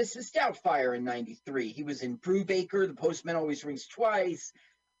was in Mrs. Doubtfire in 93. He was in Brubaker, The Postman Always Rings Twice,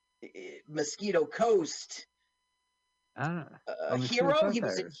 Mosquito Coast. Hero, he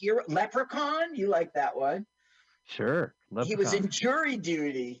was in Hero. Leprechaun, you like that one? Sure. Leprechaun. He was in Jury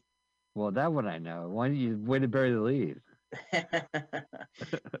Duty. Well, that one I know. Why do you way to bury the lead?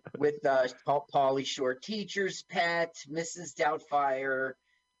 With Pauly Shore, Teacher's Pet, Mrs. Doubtfire.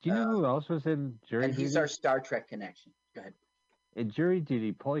 Do you know who else was in Jury Duty? And he's our Star Trek connection. Go ahead. In Jury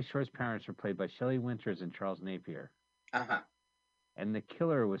Duty, Pauly Shore's parents were played by Shelley Winters and Charles Napier. And the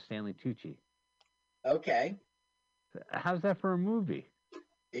killer was Stanley Tucci. Okay. How's that for a movie?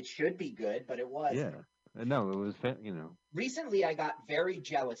 It should be good, but it wasn't. Yeah. No, it was, Recently, I got very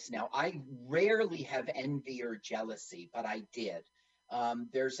jealous. Now, I rarely have envy or jealousy, but I did.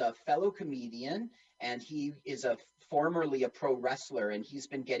 There's a fellow comedian, and he is formerly a pro wrestler, and he's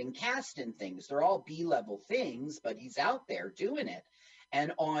been getting cast in things. They're all B-level things, but he's out there doing it.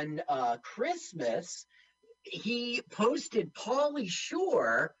 And on Christmas, he posted Pauly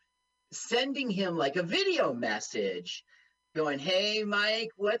Shore sending him like a video message going, "Hey,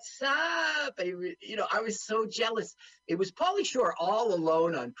 Mike, what's up?" I was so jealous. It was Pauly Shore all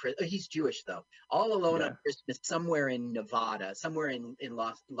alone on Christmas. He's Jewish, though. All alone on Christmas somewhere in Nevada, somewhere in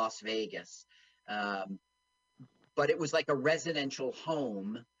Las Vegas. But it was like a residential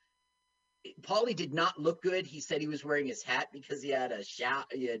home. Pauly did not look good. He said he was wearing his hat because he had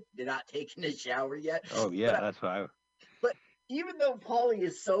he had not taken a shower yet. Oh, yeah, that's why. But even though Pauly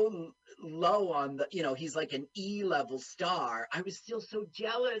is so low on he's like an E-level star, I was still so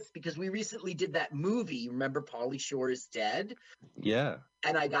jealous because we recently did that movie. Remember, Pauly Shore is Dead? Yeah.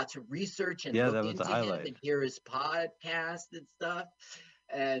 And I got to research and look into him and hear his podcast and stuff.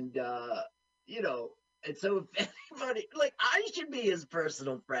 And, and so if anybody, like, I should be his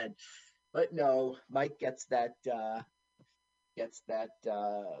personal friend. But no, Mike gets that.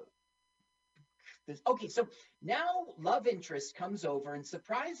 Okay, so now love interest comes over and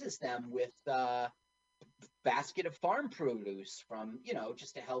surprises them with a basket of farm produce from,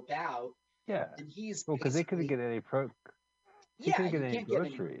 just to help out. Yeah. And he's because they couldn't get any couldn't get any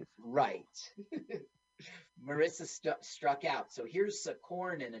groceries. Right. Marissa struck out. So here's a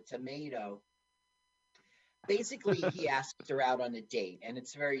corn and a tomato. Basically, he asks her out on a date, and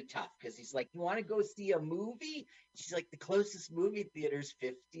it's very tough because he's like, "You want to go see a movie?" She's like, "The closest movie theater is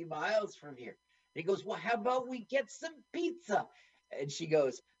 50 miles from here." And he goes, "Well, how about we get some pizza?" And she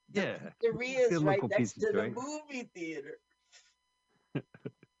goes, "The pizzeria is right next to the movie theater."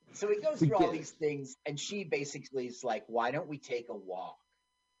 So he goes through all these things, and she basically is like, "Why don't we take a walk?"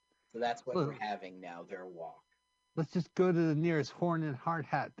 So that's what we're having now, their walk. Let's just go to the nearest Horn and Hard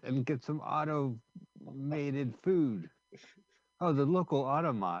Hat and get some automated food. Oh, the local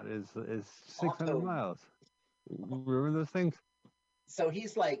Automat is 600 miles. Remember those things? So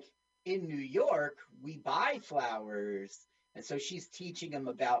he's like, in New York, we buy flowers. And so she's teaching him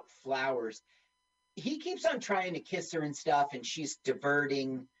about flowers. He keeps on trying to kiss her and stuff, and she's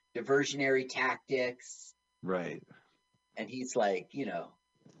diversionary tactics. Right. And he's like,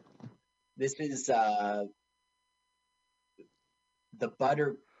 This is the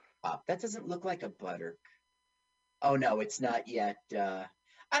butter cup. That doesn't look like a butter. Oh no, it's not yet.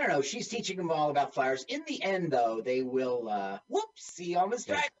 I don't know. She's teaching them all about flowers. In the end, though, they will. Whoops! He almost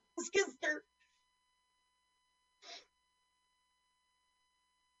Yes. kissed her.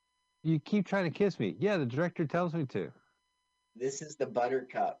 You keep trying to kiss me. Yeah, the director tells me to. This is the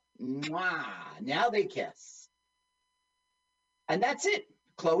buttercup. Mwah! Now they kiss. And that's it.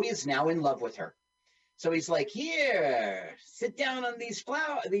 Chloe is now in love with her. So he's like, here, sit down on these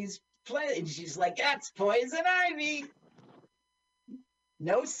flowers, and she's like, that's poison ivy.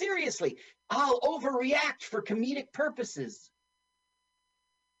 No, seriously, I'll overreact for comedic purposes.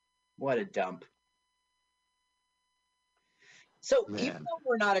 What a dump. So even Man. though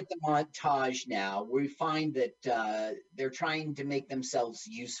we're not at the montage now, we find that they're trying to make themselves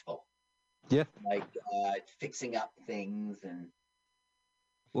useful, Yeah. like fixing up things and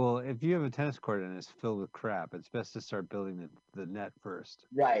Well, if you have a tennis court and it's filled with crap, it's best to start building the net first.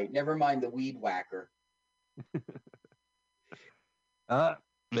 right. Never mind the weed whacker.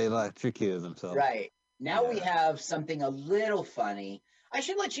 They electrocuted themselves. Right. Now we Yeah. have something a little funny. I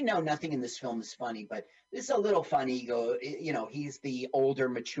should let you know nothing in this film is funny, but this is a little funny. He's the older,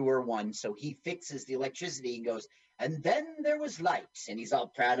 mature one, so he fixes the electricity and goes, and then there was lights, and he's all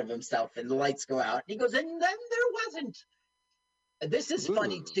proud of himself, and the lights go out. And he goes, and then there wasn't. This is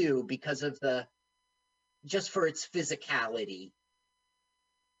funny Ooh. too because of just for its physicality.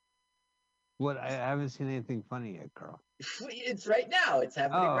 What? I haven't seen anything funny yet, Carl. It's right now. It's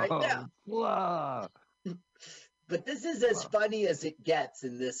happening right now. Blah. But this is as funny as it gets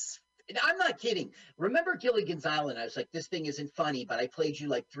in this. And I'm not kidding. Remember Gilligan's Island? I was like, this thing isn't funny, but I played you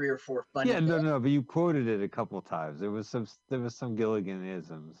like 3 or 4 funny. Yeah, no, but you quoted it a couple of times. There was some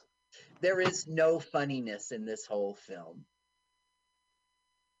Gilliganisms. There is no funniness in this whole film.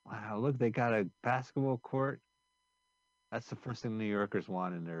 Wow, look, they got a basketball court. That's the first thing New Yorkers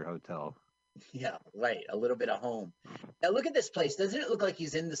want in their hotel. Yeah, right. A little bit of home. Now look at this place. Doesn't it look like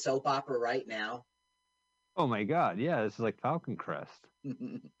he's in the soap opera right now? Oh my God, yeah, this is like Falcon Crest.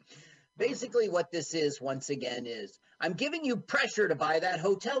 Basically what this is, once again, is I'm giving you pressure to buy that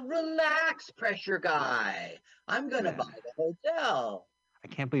hotel. Relax, pressure guy. I'm going to Man. buy the hotel. I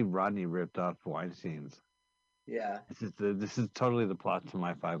can't believe Rodney ripped off Weinstein's. Yeah. This is totally the plot to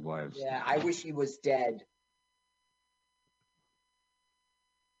My Five Wives. Yeah, I wish he was dead.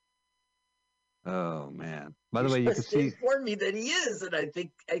 Oh man. By the way, you can just see. informed me that he is, and I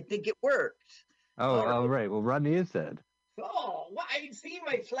think it worked. Oh, right. Well, Rodney is dead. Oh, well, I see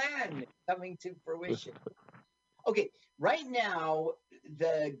my plan coming to fruition. Okay, right now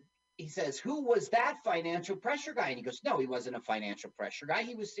he says, "Who was that financial pressure guy?" And he goes, "No, he wasn't a financial pressure guy.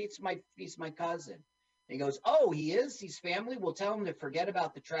 He's my cousin." And he goes, "Oh, he is. He's family. We'll tell him to forget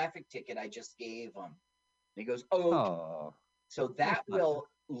about the traffic ticket I just gave him." And he goes, "Oh." Oh. So that will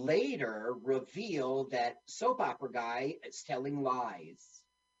later reveal that soap opera guy is telling lies.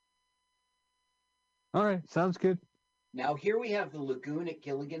 All right, sounds good. Now here we have the lagoon at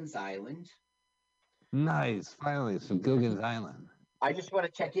Gilligan's Island. Nice. Finally, some Gilligan's Island. I just want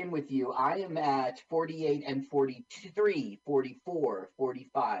to check in with you. I am at 48 and 43, 44,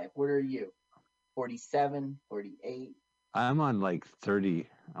 45. What are you? 47, 48? I'm on like 30.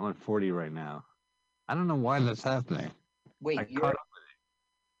 I'm on 40 right now. I don't know why that's happening. Wait, I caught up.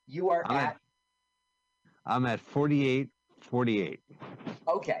 you are I'm at 48, 48.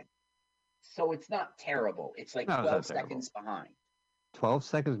 okay. So it's not terrible. It's like No, it's 12 not terrible. seconds behind. 12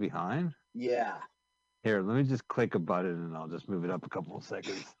 seconds behind? Yeah. Here, let me just click a button and I'll just move it up a couple of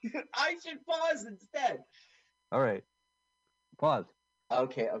seconds. I should pause instead. All right. Pause.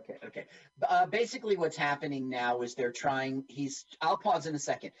 Okay. Basically what's happening now is I'll pause in a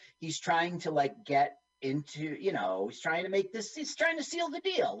second. He's trying to like get into, he's trying to seal the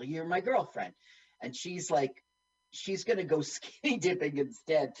deal. You're my girlfriend. And she's like, she's going to go skinny dipping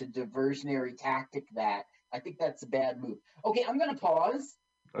instead to diversionary tactic that. I think that's a bad move. Okay, I'm going to pause.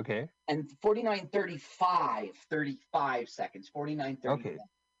 Okay. And 35 seconds, 49:35. Okay.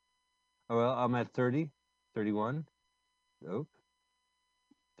 Well, I'm at 30, 31. Nope.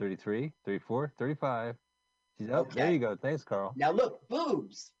 33, 34, 35. She's up. Okay. There you go. Thanks, Carl. Now look,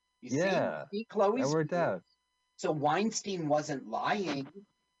 boobs. You Yeah, see Chloe's that worked boobs? out. So Weinstein wasn't lying.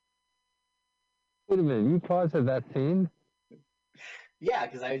 Wait a minute. You paused at that scene? Yeah,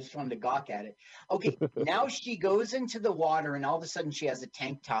 because I just wanted to gawk at it. Okay, now she goes into the water and all of a sudden she has a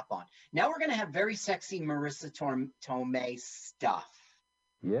tank top on. Now we're going to have very sexy Marissa Tomei stuff.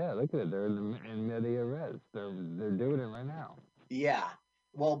 Yeah, look at it. They're in media res. They're doing it right now. Yeah.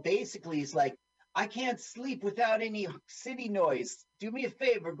 Well, basically, it's like, I can't sleep without any city noise. Do me a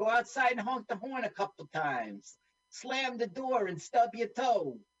favor, go outside and honk the horn a couple times. Slam the door and stub your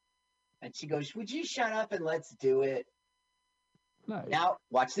toe. And she goes, would you shut up and let's do it? Nice. Now,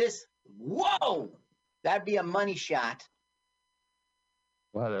 watch this. Whoa! That'd be a money shot.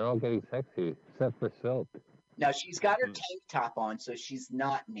 Wow, they're all getting sexy, except for Silk. Now, she's got her tank top on, so she's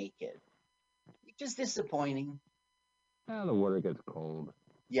not naked. Which is disappointing. Now the water gets cold.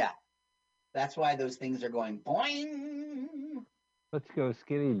 Yeah. That's why those things are going boing. Let's go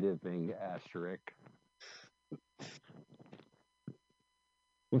skinny dipping, asterisk.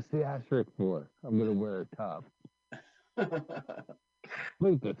 What's the asterisk for? I'm going to wear a top.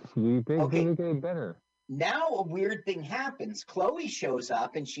 Look, the sleeping Okay. things are getting better. Now a weird thing happens. Chloe shows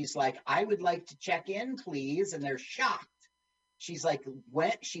up and she's like, I would like to check in, please. And they're shocked. She's like,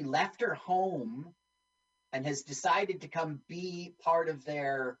 she left her home and has decided to come be part of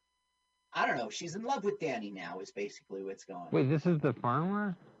their, I don't know, she's in love with Danny now is basically what's going on. Wait, this is the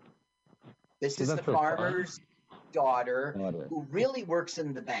farmer? This so is the that's her farmer's daughter who really works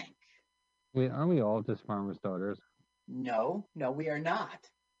in the bank. Wait, aren't we all just farmers' daughters? No, we are not.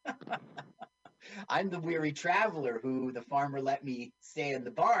 I'm the weary traveler who the farmer let me stay in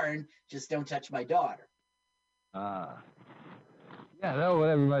the barn, just don't touch my daughter. Ah. Yeah, that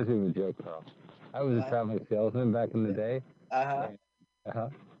reminds me of a joke, Carl. I was a traveling salesman back in the day.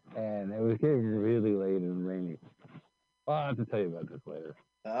 And it was getting really late and rainy. Well, I'll have to tell you about this later.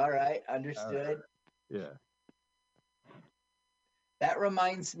 All right, understood. Yeah. That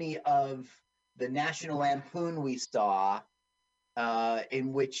reminds me of the National Lampoon we saw,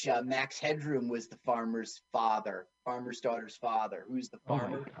 in which Max Headroom was the farmer's daughter's father. Who's the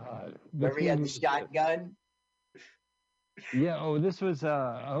farmer? Oh my God. Remember he had the shotgun? Yeah, this was,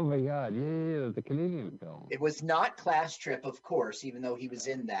 oh my God, yeah, the Canadian film. It was not Class Trip, of course, even though he was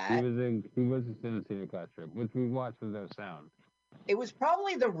in that. He was in the Senior Class Trip, which we watched with no sound. It was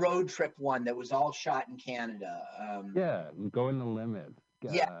probably the road trip one that was all shot in Canada. Yeah, Going the Limit.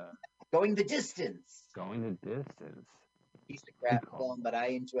 Going the Distance. Going the Distance. Piece of crap film, but I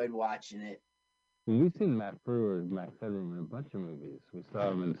enjoyed watching it. We've seen Matt Frewer, Max Headroom in a bunch of movies. We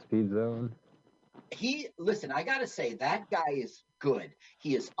saw him in Speed Zone. Listen, I gotta say, that guy is good.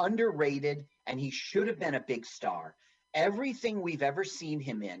 He is underrated, and he should have been a big star. Everything we've ever seen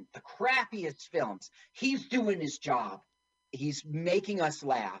him in, the crappiest films, he's doing his job. He's making us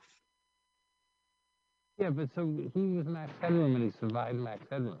laugh. Yeah, but so he was Max Headroom, and he survived Max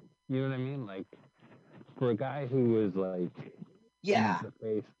Headroom. You know what I mean? Like, for a guy who was like,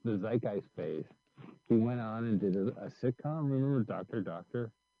 the zeitgeist face, he went on and did a sitcom. Remember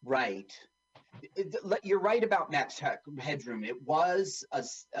Doctor? Right. You're right about Max Headroom. It was a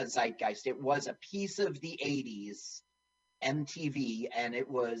zeitgeist. It was a piece of the 80s MTV, and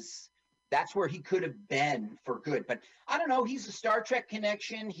that's where he could have been for good. But I don't know. He's a Star Trek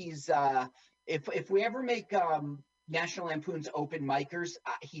connection. He's if we ever make National Lampoon's Open Micers,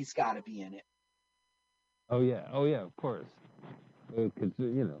 he's got to be in it. Oh yeah, of course. Because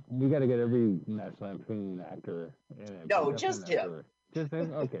we got to get every National Lampoon actor in it. No, just him. Just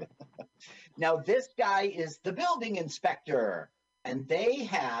him? Okay. Now, this guy is the building inspector, and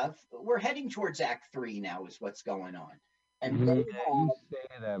we're heading towards Act 3 now is what's going on. And you say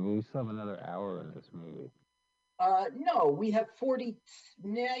that, but we still have another hour in this movie. No, we have 40.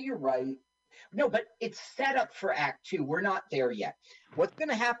 Nah, you're right. No, but it's set up for Act 2. We're not there yet. What's going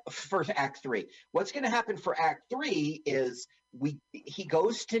to happen for Act 3? What's going to happen for Act 3 is he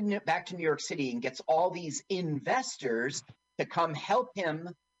goes back to New York City and gets all these investors to come help him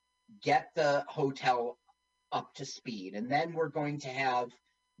get the hotel up to speed. And then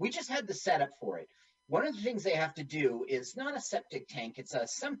we just had the setup for it. One of the things they have to do is not a septic tank, it's a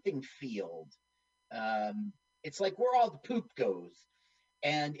something field. It's like where all the poop goes.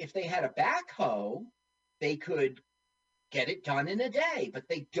 And if they had a backhoe, they could get it done in a day, but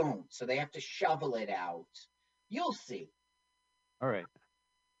they don't. So they have to shovel it out. You'll see. All right.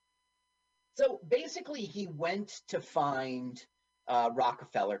 So basically, he went to find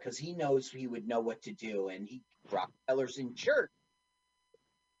Rockefeller because he knows he would know what to do, and Rockefeller's in church.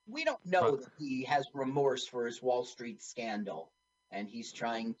 We don't know that he has remorse for his Wall Street scandal, and he's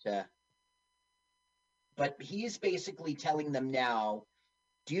trying to. But he's basically telling them now,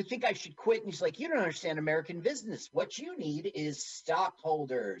 do you think I should quit? And he's like, you don't understand American business. What you need is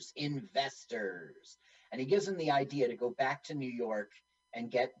stockholders, investors. And he gives them the idea to go back to New York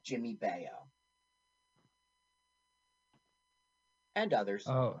and get Jimmy Baio. And others.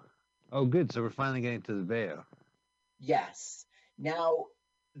 Oh, good. So we're finally getting to the Baio. Yes. Now,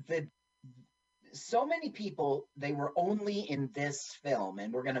 so many people, they were only in this film,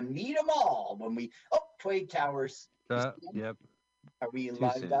 and we're going to meet them all when we, Tway Towers. Yep. Are we Too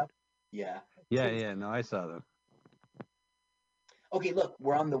lined soon. up? Yeah. Yeah. No, I saw them. Okay, look,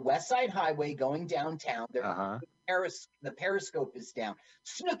 we're on the West Side Highway going downtown. The periscope is down.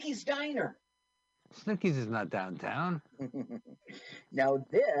 Snooky's Diner. Snookies is not downtown. Now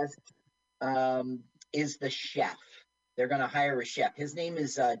this is the chef. They're going to hire a chef. His name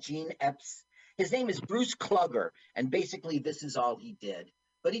is Gene Epps. His name is Bruce Klugger, and basically this is all he did.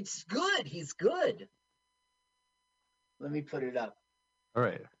 But he's good. He's good. Let me put it up. All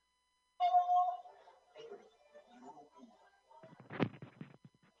right.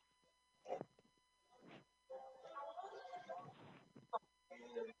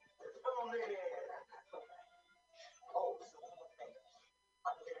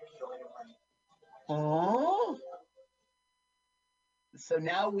 Oh. So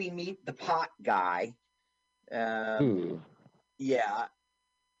now we meet the pot guy. Yeah.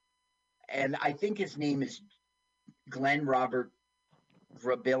 And I think his name is Glenn Robert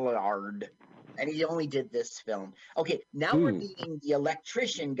Grabillard. And he only did this film. Okay, now we're meeting the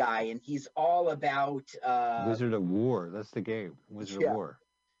electrician guy, and he's all about Wizard of War. That's the game. Wizard of War.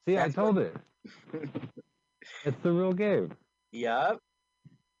 See, That's I told it. It's the real game. Yep.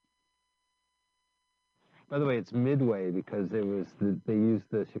 By the way, it's Midway because they used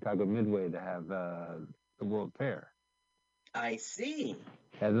the Chicago Midway to have the World Fair. I see.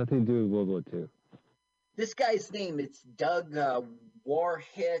 It had nothing to do with World War II. This guy's name, it's Doug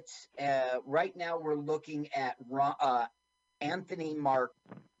Warhit. Right now we're looking at Anthony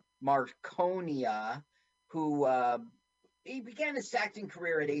Marconia, who he began his acting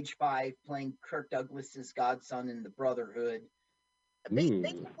career at age 5, playing Kirk Douglas's godson in The Brotherhood.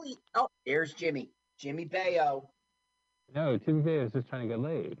 Basically, there's Jimmy Bayo. No, Jimmy Bayo is just trying to get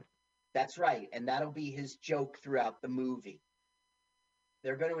laid. That's right, and that'll be his joke throughout the movie.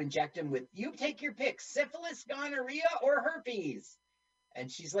 They're going to inject him with, you take your pick, syphilis, gonorrhea, or herpes.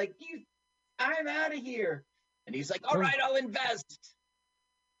 And she's like, I'm out of here. And he's like, all right, I'll invest.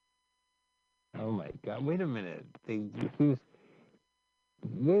 Oh my God! Wait a minute. Wait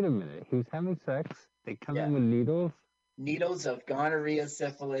a minute. He was having sex. They come in with needles. Needles of gonorrhea,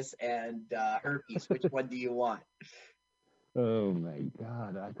 syphilis, and herpes. Which one do you want? Oh my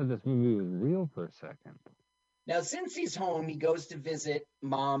God! I thought this movie was real for a second. Now, since he's home, he goes to visit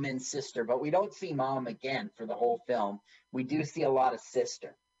mom and sister, but we don't see mom again for the whole film. We do see a lot of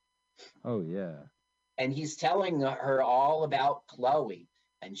sister. Oh, yeah. And he's telling her all about Chloe.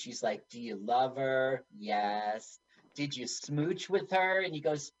 And she's like, do you love her? Yes. Did you smooch with her? And he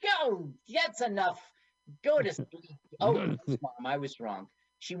goes, go, that's enough. Go to sleep. Oh, Mom, I was wrong.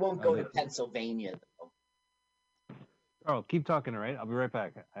 She won't go to Pennsylvania, though. Oh, keep talking, all right? I'll be right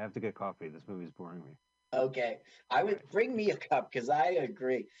back. I have to get coffee. This movie's boring me. Okay. I would bring me a cup because I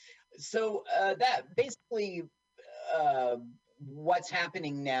agree. So that basically what's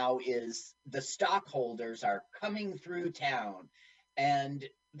happening now is the stockholders are coming through town and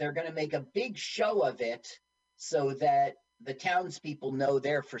they're going to make a big show of it so that the townspeople know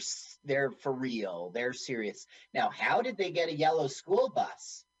they're for real. They're serious. Now, how did they get a yellow school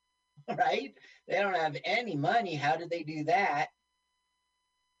bus? Right? They don't have any money. How did they do that?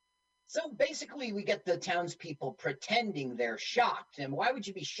 So basically, we get the townspeople pretending they're shocked. And why would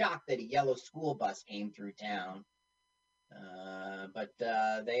you be shocked that a yellow school bus came through town? But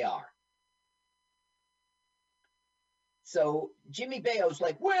they are. So Jimmy Bayo's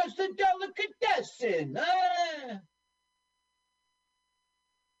like, where's the delicatessen?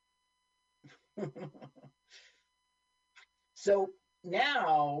 So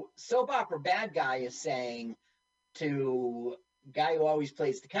now soap opera bad guy is saying to guy who always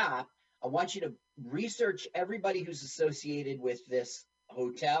plays the cop, I want you to research everybody who's associated with this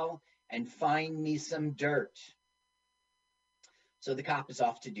hotel and find me some dirt. So the cop is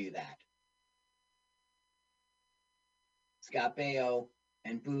off to do that. Scott Baio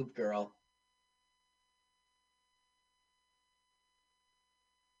and Boob Girl.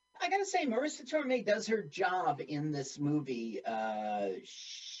 I gotta say, Marissa Tomei does her job in this movie.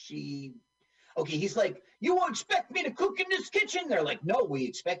 He's like, you won't expect me to cook in this kitchen. They're like, no, we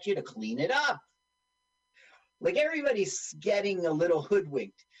expect you to clean it up. Like everybody's getting a little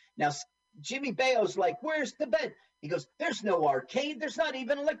hoodwinked. Now, Jimmy Baio's like, where's the bed? He goes, there's no arcade. There's not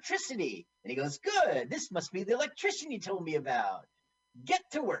even electricity. And he goes, good. This must be the electrician you told me about. Get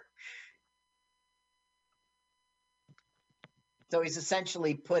to work. So he's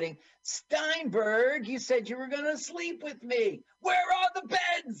essentially putting, Steinberg, you said you were going to sleep with me. Where are the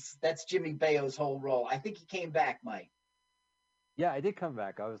beds? That's Jimmy Baio's whole role. I think he came back, Mike. Yeah, I did come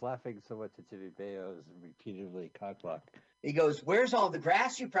back. I was laughing so much at Jimmy Bayo's repeatedly cockblock. He goes, "Where's all the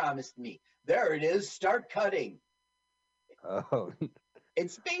grass you promised me? There it is. Start cutting." Oh,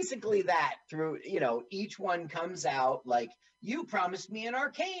 It's basically that through, each one comes out like, "You promised me an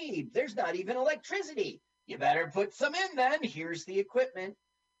arcade. There's not even electricity. You better put some in then. Here's the equipment."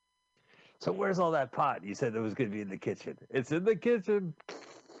 so where's all that pot? You said it was going to be in the kitchen. It's in the kitchen.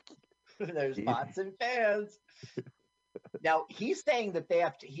 There's Jeez. pots and pans. Now he's saying that they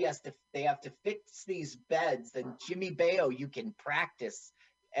have to fix these beds. And Jimmy Bayo, you can practice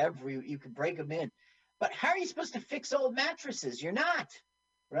you can break them in. But how are you supposed to fix old mattresses? You're not,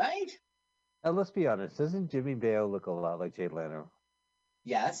 right? Now, let's be honest. Doesn't Jimmy Bayo look a lot like Jay Leno?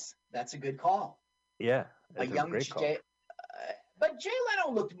 Yes, that's a good call. Yeah, A that's a young great call. Jay, but Jay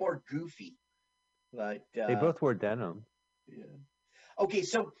Leno looked more goofy. But They both wore denim. yeah. Okay,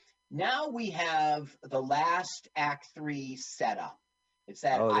 so now we have the last Act 3 setup. It's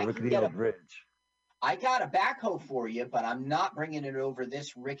that Oh, the rickety old bridge. I got a backhoe for you, but I'm not bringing it over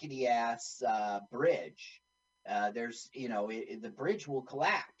this rickety ass bridge. The bridge will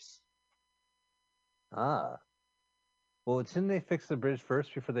collapse. Ah. Well, shouldn't they fix the bridge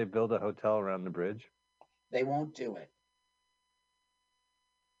first before they build a hotel around the bridge? They won't do it.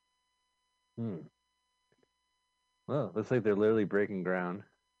 Well, looks like they're literally breaking ground.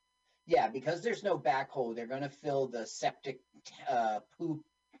 Yeah, because there's no backhoe, they're going to fill the septic poop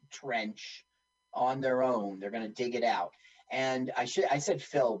trench on their own. They're going to dig it out. And I said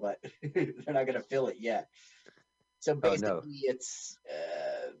fill, but they're not going to fill it yet. So basically, it's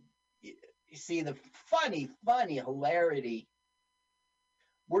you see the funny hilarity.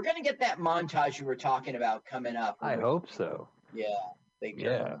 We're going to get that montage you were talking about coming up. I hope so. Yeah, they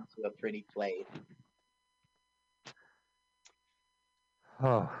turn into a pretty plate.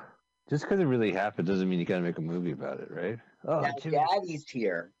 Oh, just because it really happened doesn't mean you got to make a movie about it, right? Oh, now, Daddy's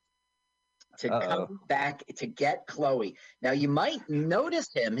here to come back to get Chloe. Now, you might notice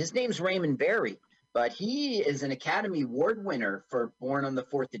him. His name's Raymond Berry, but he is an Academy Award winner for Born on the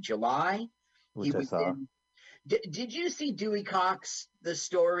 4th of July. Which I saw. Did you see Dewey Cox, the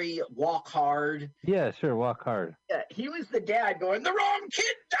story, Walk Hard? Yeah, sure, Walk Hard. Yeah, he was the dad going, "The wrong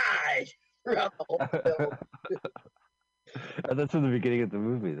kid died," throughout the whole film. That's in the beginning of the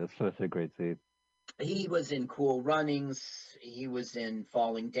movie. That's such a great scene. He was in Cool Runnings. He was in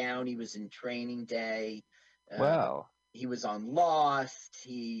Falling Down. He was in Training Day. Wow. He was on Lost.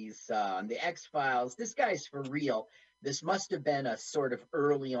 He's on The X-Files. This guy's for real. This must have been a sort of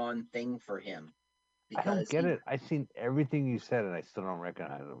early on thing for him. I don't get it. I've seen everything you said, and I still don't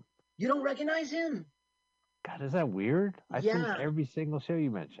recognize him. You don't recognize him? God, is that weird? I've seen every single show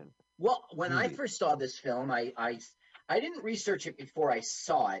you mentioned. Well, when I first saw this film, I didn't research it before I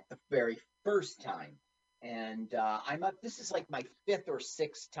saw it the very first time. And this is like my 5th or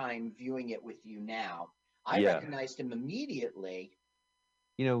 6th time viewing it with you now. I recognized him immediately.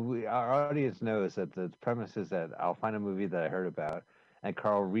 You know, our audience knows that the premise is that I'll find a movie that I heard about, and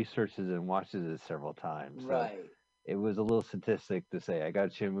Carl researches and watches it several times. So right. It was a little statistic to say, I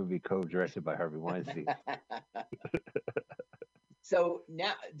got you a movie co-directed by Harvey Weinstein. So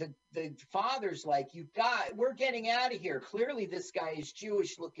now the father's like, we're getting out of here. Clearly this guy is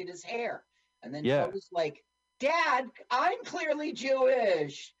Jewish. Look at his hair. And then Chloe's like, "Dad, I'm clearly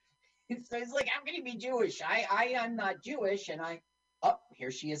Jewish." So he's like, "How can you be Jewish? I am not Jewish." And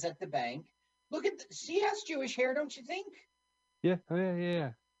here she is at the bank. Look she has Jewish hair, don't you think? Yeah. Oh,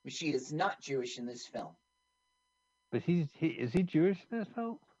 yeah. But she is not Jewish in this film. But is he Jewish in this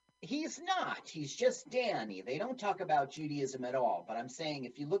film? He's not. He's just Danny. They don't talk about Judaism at all. But I'm saying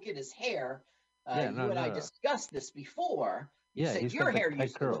if you look at his hair, I discussed this before. You said your hair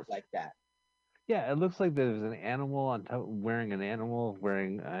used to look like that. Yeah, it looks like there's an animal on top wearing an animal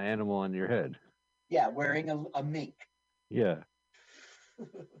on your head. Yeah, wearing a mink. Yeah.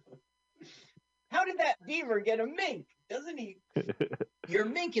 How did that beaver get a mink? Doesn't he? Your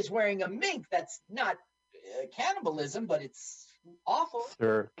mink is wearing a mink. That's not cannibalism, but it's awful.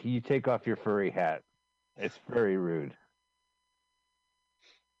 Sir, can you take off your furry hat? It's very rude.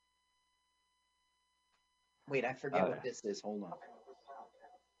 Wait, I forget what this is. Hold on.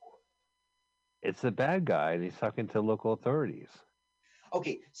 It's the bad guy, and he's talking to local authorities.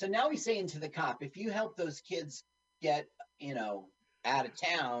 Okay, so now he's saying to the cop, if you help those kids get, out of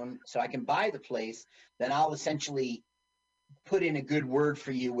town so I can buy the place, then I'll essentially put in a good word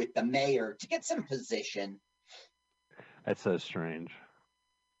for you with the mayor to get some position. That's so strange.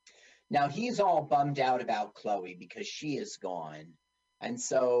 Now he's all bummed out about Chloe because she is gone. And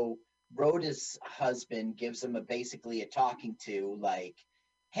so Rhoda's husband gives him basically a talking to, like,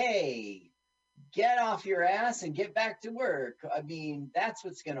 "Hey, get off your ass and get back to work. I mean, that's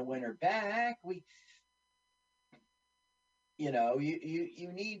what's going to win her back. You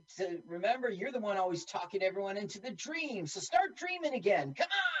need to remember you're the one always talking everyone into the dream. So start dreaming again. Come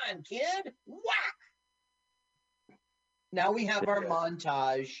on, kid. Whack. Now we have our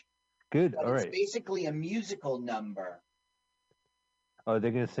montage. Good. But All it's right. basically a musical number. Oh,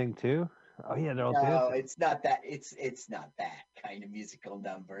 they're gonna sing too? Oh yeah, they're all No, dancing. it's not that. It's not that kind of musical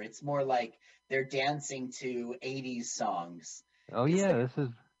number. It's more like they're dancing to 80s songs. Oh It's yeah, this is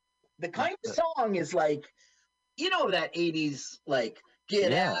the kind of song is like, that 80s, like,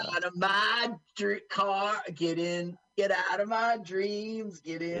 get Yeah. out of my car, get out of my dreams,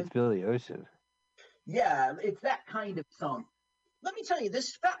 get in. It's Billy Ocean. Yeah, it's that kind of song. Let me tell you,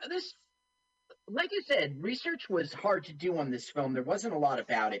 this, like I said, research was hard to do on this film. There wasn't a lot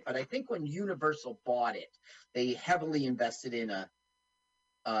about it, but I think when Universal bought it, they heavily invested in a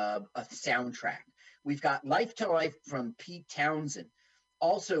soundtrack. We've got Life to Life from Pete Townsend.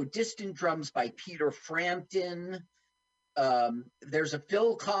 Also, Distant Drums by Peter Frampton. There's a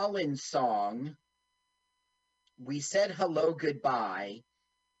Phil Collins song, We Said Hello Goodbye,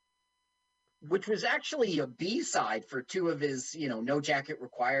 which was actually a B-side for two of his, No Jacket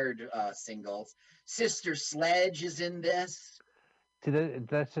Required singles. Sister Sledge is in this. See,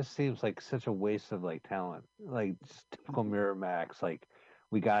 that just seems like such a waste of like talent. Like just typical Miramax. Like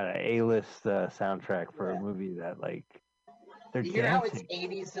we got an A-list soundtrack for a movie that like they're You hear how dancing.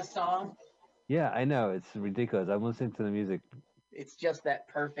 it's 80s, the song? Yeah, I know. It's ridiculous. I'm listening to the music. It's just that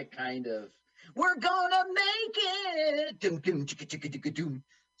perfect kind of, we're gonna make it! Doom, doom, chicka, chicka, chicka, doom.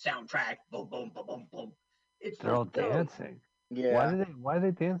 Soundtrack, boom, boom, boom, boom, boom. They're all dancing. Yeah. Why are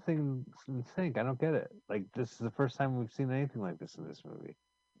they dancing in sync? I don't get it. Like this is the first time we've seen anything like this in this movie.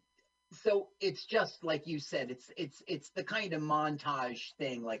 So it's just like you said, it's the kind of montage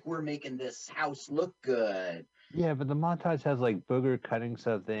thing, like we're making this house look good. Yeah, but the montage has like Booger cutting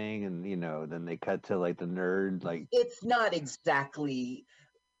something, and then they cut to like the nerd. Like It's not exactly,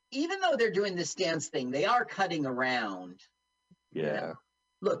 even though they're doing this dance thing, they are cutting around. yeah,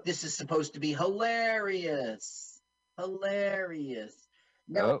 Look, this is supposed to be hilarious.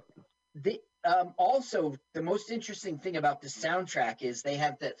 Now, also, the most interesting thing about the soundtrack is they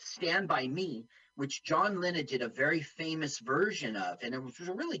have that Stand By Me, which John Lennon did a very famous version of, and it was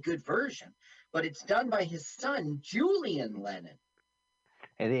a really good version, but it's done by his son, Julian Lennon.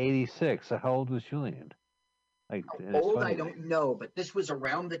 in '86. So how old was Julian? Like Old, I don't know, but this was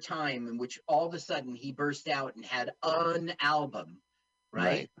around the time in which all of a sudden he burst out and had an album,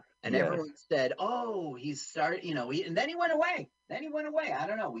 right? And everyone said, "Oh, he's started," and then he went away. I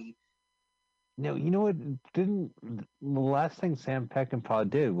don't know. No, you know what? The last thing Sam Peckinpah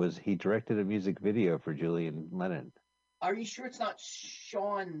did was he directed a music video for Julian Lennon. Are you sure it's not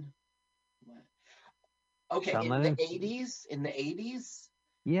Sean? Okay, Sean in Lennon? the 80s? In the 80s?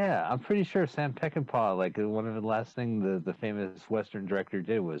 Yeah, I'm pretty sure Sam Peckinpah, like one of the last thing the famous Western director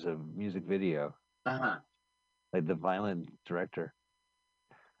did was a music video. Uh-huh. Like the violent director.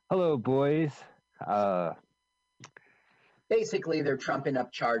 Hello, boys. Basically, they're trumping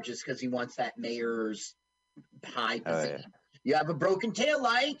up charges because he wants that mayor's high position. Yeah. You have a broken tail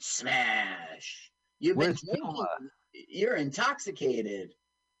light, smash. You've been drinking. You're intoxicated.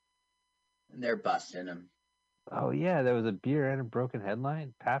 And they're busting him. Oh, yeah, there was a beer and a broken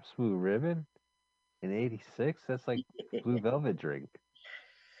headline. Pabst Blue Ribbon in '86. That's like Blue Velvet drink.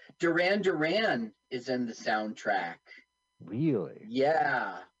 Duran Duran is in the soundtrack. Really?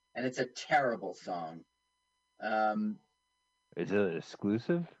 Yeah, and it's a terrible song. Is it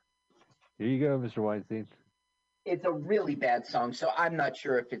exclusive? Here you go, Mr. Weinstein. It's a really bad song, so I'm not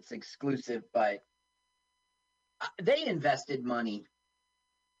sure if it's exclusive, but they invested money.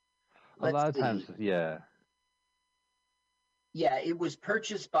 A lot of times, yeah. Yeah, it was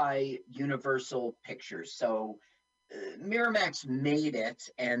purchased by Universal Pictures, so Miramax made it,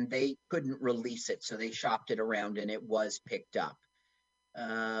 and they couldn't release it, so they shopped it around, and it was picked up.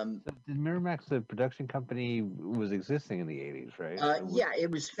 So did Miramax, the production company, was existing in the '80s, right? Yeah,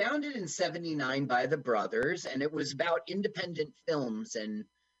 it was founded in '79 by the brothers, and it was about independent films and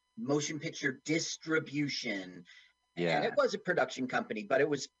motion picture distribution. Yeah. And it was a production company, but it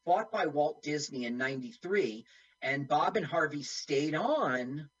was bought by Walt Disney in '93, and Bob and Harvey stayed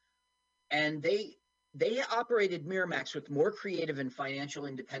on, and they operated Miramax with more creative and financial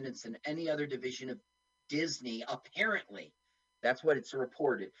independence than any other division of Disney, apparently. That's what it's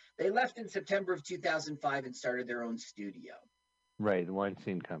reported. They left in September of 2005 and started their own studio. Right, the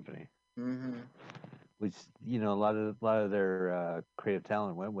Weinstein Company. Mm-hmm. Which, a lot of their creative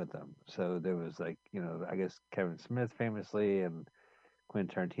talent went with them. So there was like, I guess Kevin Smith famously, and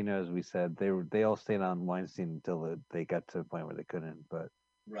Quentin Tarantino, as we said, they all stayed on Weinstein until they got to a point where they couldn't. But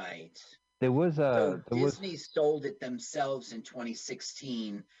Right. there was So there was Disney sold it themselves in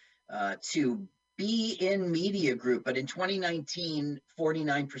 2016 to be in Media Group, but in 2019,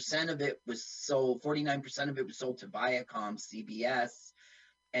 49% of it was sold. 49% of it was sold to Viacom, CBS,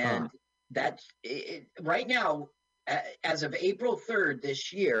 and that's right now. As of April 3rd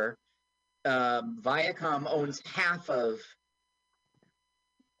this year, Viacom owns half of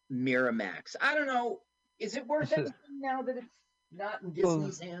Miramax. I don't know. Is it worth anything now that it's not in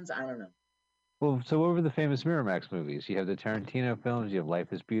Disney's hands? I don't know. Well, so what were the famous Miramax movies? You have the Tarantino films. You have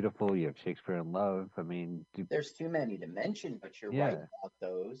Life is Beautiful. You have Shakespeare in Love. I mean, There's too many to mention, but you're Yeah. right about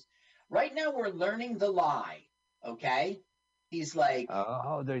those. Right now, we're learning the lie. Okay, he's like,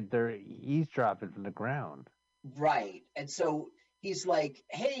 oh, they're eavesdropping from the ground. right, and so he's like,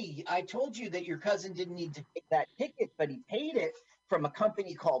 hey, I told you that your cousin didn't need to pay that ticket, but he paid it from a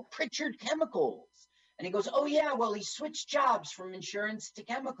company called Pritchard Chemicals. And he goes, oh, yeah, well, he switched jobs from insurance to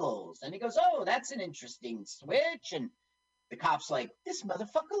chemicals. And he goes, oh, that's an interesting switch. And the cop's like, this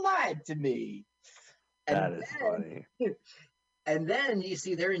motherfucker lied to me. That is funny. And then you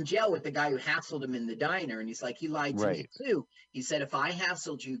see they're in jail with the guy who hassled him in the diner. And he's like, he lied to me too. He said, if I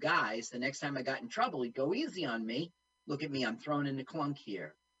hassled you guys, the next time I got in trouble, he'd go easy on me. Look at me, I'm thrown in the clunk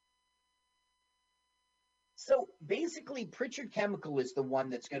here. So basically, Pritchard Chemical is the one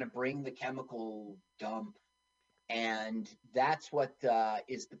that's going to bring the chemical dump. And that's what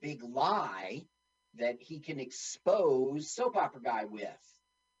is the big lie that he can expose Soap Opera Guy with.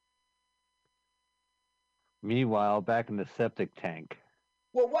 Meanwhile, back in the septic tank.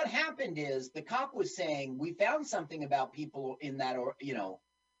 Well, what happened is the cop was saying, we found something about people in that, or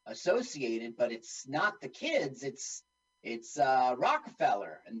associated, but it's not the kids, it's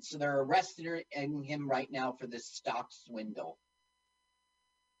Rockefeller. And so they're arresting him right now for this stock swindle.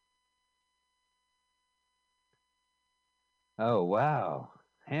 Oh, wow.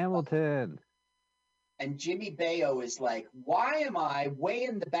 Hamilton. And Jimmy Bayo is like, why am I way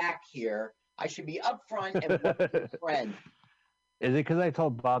in the back here? I should be up front and with your friend. Is it because I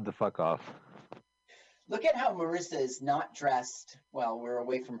told Bob to fuck off? Look at how Marissa is not dressed. Well, we're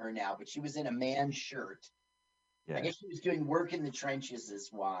away from her now, but she was in a man's shirt. Yeah. I guess she was doing work in the trenches is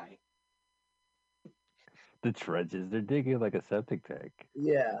why. The trenches. They're digging like a septic tank.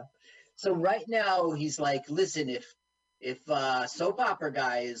 Yeah. So right now he's like, listen, if Soap Opera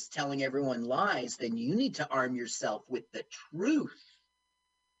Guy is telling everyone lies, then you need to arm yourself with the truth.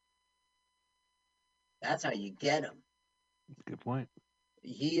 That's how you get him. Good point.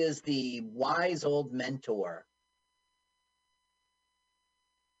 He is the wise old mentor.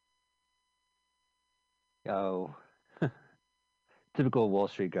 Oh, typical Wall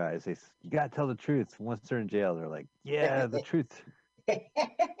Street guys. You gotta tell the truth. Once they're in jail, they're like, "Yeah, the truth."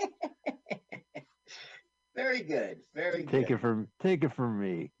 Very good. Very Take good. Take it from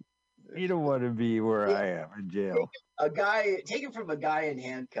me. You don't want to be where I am in jail. Take it from a guy in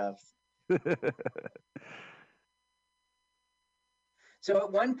handcuffs. So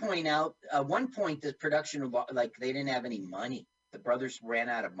at one point, the production, like, they didn't have any money. The brothers ran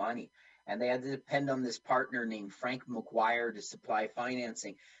out of money, and they had to depend on this partner named Frank McGuire to supply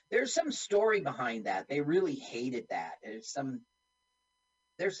financing. There's some story behind that. They really hated that. There's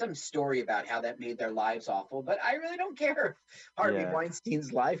some story about how that made their lives awful, but I really don't care if Harvey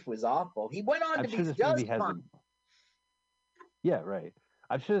Weinstein's life was awful. He went on to be just fine. Yeah, right.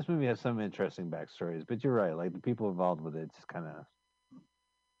 I'm sure this movie has some interesting backstories, but you're right. Like, the people involved with it just kind of.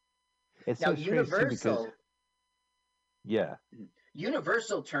 It's now, so Universal.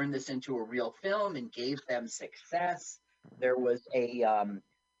 Universal turned this into a real film and gave them success. There was a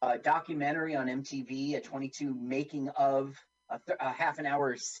documentary on MTV, a 22 making of, a half an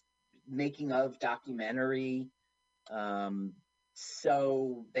hour making of documentary.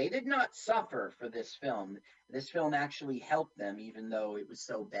 So they did not suffer for this film. This film actually helped them, even though it was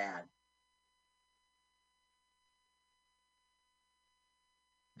so bad.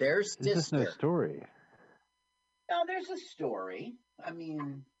 There's just no story. No, there's a story. I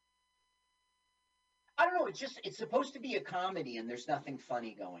mean, I don't know. It's supposed to be a comedy, and there's nothing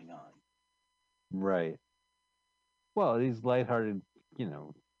funny going on. Right. Well, these lighthearted,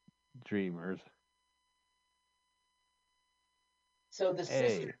 dreamers. So the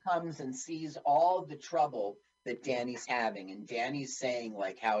sister comes and sees all the trouble that Danny's having, and Danny's saying,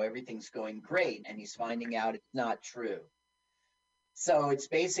 like, how everything's going great, and he's finding out it's not true. So it's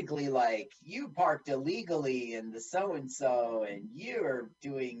basically like, you parked illegally in the so-and-so, and you're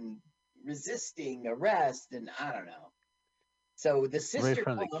resisting arrest, and I don't know. So the sister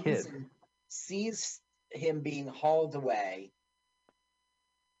comes and sees him being hauled away,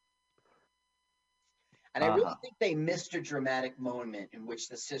 And I really think they missed a dramatic moment in which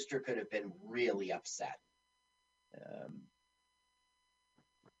the sister could have been really upset.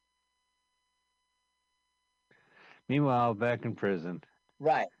 Meanwhile, back in prison.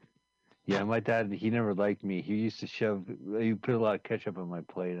 Right. Yeah, my dad, he never liked me. He used to he put a lot of ketchup on my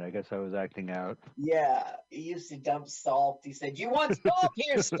plate. I guess I was acting out. Yeah, he used to dump salt. He said, "You want salt?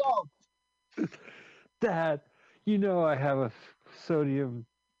 Here's salt." Dad, you know I have a sodium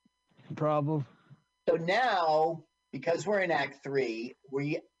problem. So now, because we're in Act 3,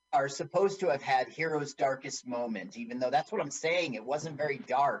 we are supposed to have had Hero's darkest moment, even though that's what I'm saying. It wasn't very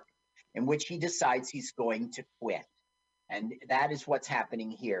dark, in which he decides he's going to quit. And that is what's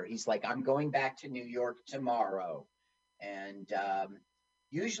happening here. He's like, I'm going back to New York tomorrow. And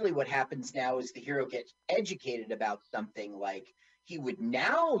usually what happens now is the hero gets educated about something, like he would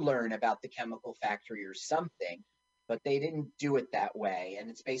now learn about the chemical factory or something, but they didn't do it that way. And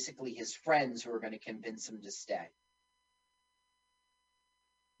it's basically his friends who are going to convince him to stay.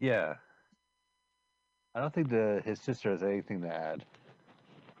 Yeah. I don't think his sister has anything to add.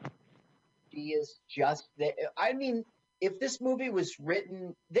 She is just there. I mean, if this movie was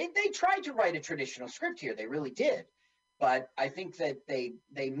written, they tried to write a traditional script here. They really did. But I think that they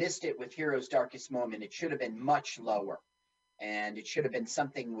missed it with Hero's darkest moment. It should have been much lower. And it should have been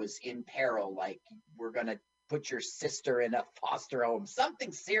something was in peril, like we're going to put your sister in a foster home,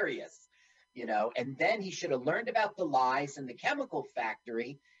 something serious, you know. And then he should have learned about the lies in the chemical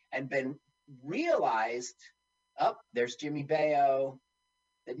factory and been realized, oh, there's Jimmy Bayo,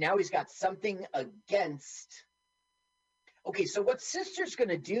 that now he's got something against. Okay, so what Sister's going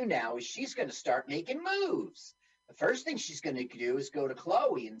to do now is she's going to start making moves. The first thing she's going to do is go to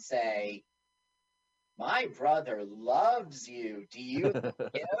Chloe and say, my brother loves you. Do you love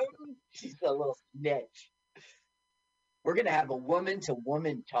him? She's a little snitch. We're going to have a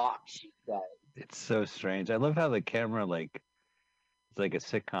woman-to-woman talk, she said. It's so strange. I love how the camera, like, it's like a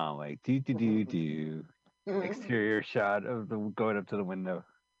sitcom, like, do. Exterior shot of going up to the window.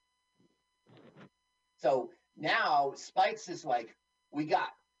 So now Spikes is like, we got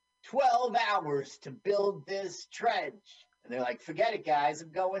 12 hours to build this trench. And they're like, forget it, guys.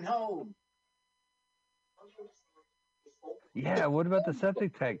 I'm going home. Yeah, what about the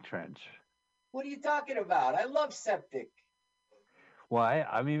septic tank trench? What are you talking about? I love septic. Why?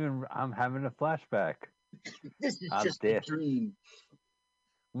 I'm having a flashback. This is just a dream.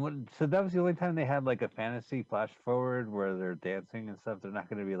 So that was the only time they had like a fantasy flash forward where they're dancing and stuff. They're not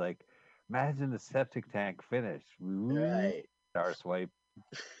going to be like, imagine the septic tank finish. Right. Star swipe.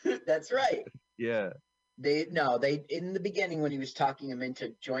 That's right. Yeah. They in the beginning when he was talking him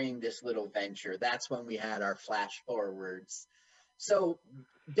into joining this little venture, that's when we had our flash forwards. So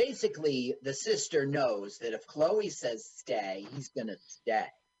basically the sister knows that if Chloe says stay, he's gonna stay.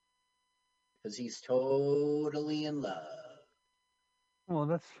 Because he's totally in love. Well,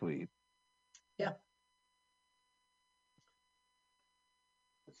 that's sweet. Yeah.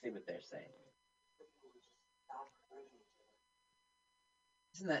 Let's see what they're saying.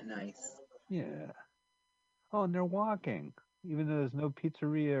 Isn't that nice? Yeah. Oh, and they're walking, even though there's no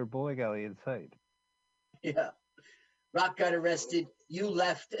pizzeria or bowling alley in sight. Yeah. Rock got arrested, you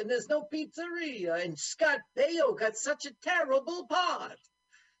left, and there's no pizzeria, and Scott Baio got such a terrible part.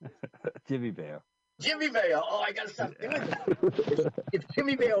 Jimmy Bayo. Jimmy Baio, oh, I gotta stop doing that. If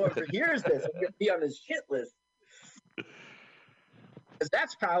Jimmy Baio ever hears this, I'm gonna be on his shit list. Because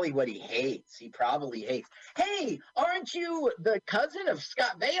that's probably what he hates. He probably hates, hey, aren't you the cousin of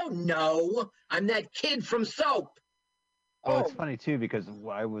Scott Baio? No, I'm that kid from Soap. Oh, it's funny too because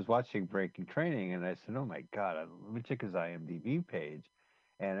I was watching Breaking Training and I said, "Oh my God, let me check his IMDb page,"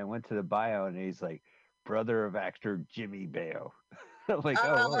 and I went to the bio and he's like, "Brother of actor Jimmy Baio." I'm like,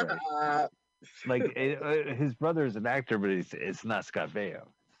 "Oh, all right." Like his brother is an actor, but it's not Scott Baio.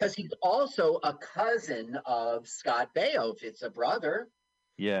 Because he's also a cousin of Scott Baio. It's a brother.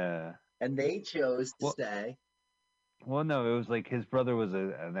 Yeah. And they chose to stay. Well, no, it was like his brother was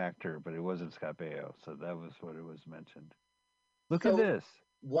an actor, but it wasn't Scott Baio, so that was what it was mentioned. Look at this.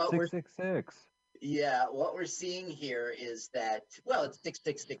 What 666. Yeah, what we're seeing here is that, well, it's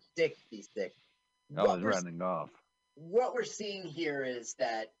 6666. Oh, it's rounding off. What we're seeing here is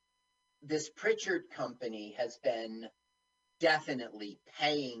that this Pritchard company has been definitely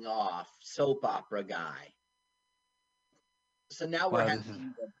paying off Soap Opera Guy. So now we're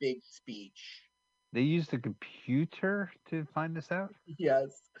having a big speech. They used a computer to find this out? Yes,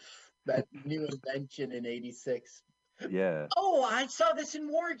 that new invention in '86. Yeah. Oh, I saw this in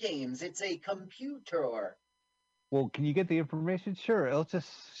War Games. It's a computer. Well, can you get the information? Sure, it'll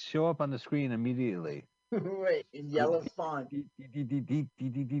just show up on the screen immediately. Right, in yellow font.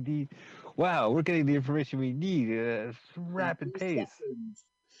 Wow, we're getting the information we need. In Rapid 2 pace. seconds.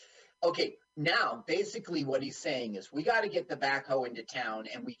 Okay, now basically what he's saying is we got to get the backhoe into town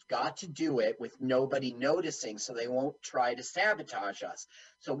and we've got to do it with nobody noticing so they won't try to sabotage us.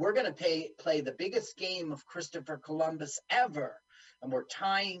 So we're going to play the biggest game of Christopher Columbus ever. And we're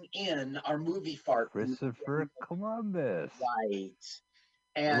tying in our movie fart. Christopher Columbus. Right.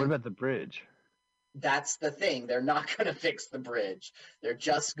 And what And about the bridge? that's the thing. They're not going to fix the bridge. They're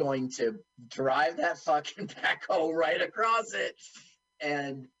just going to drive that fucking backhoe right across it.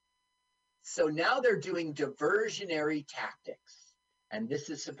 And so now they're doing diversionary tactics. And this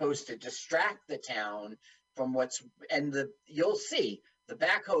is supposed to distract the town from you'll see the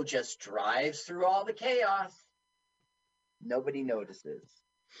backhoe just drives through all the chaos. Nobody notices.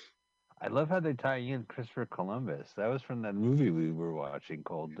 I love how they tie in Christopher Columbus. That was from that movie we were watching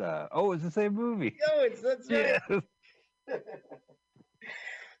called, it's the same movie. No, that's right. Yes.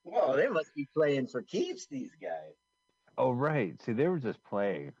 Well, they must be playing for keeps, these guys. Oh, right. See, they were just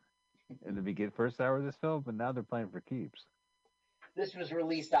playing in the first hour of this film, but now they're playing for keeps. This was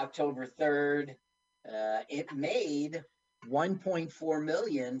released October 3rd. It made 1.4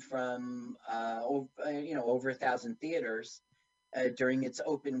 million from over 1,000 theaters during its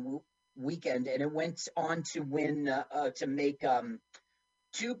open weekend, and it went on to make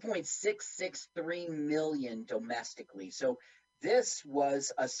 2.663 million domestically. So this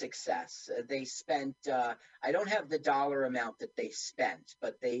was a success. They spent I don't have the dollar amount that they spent,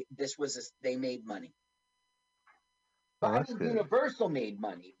 but they made money. Oh, Universal made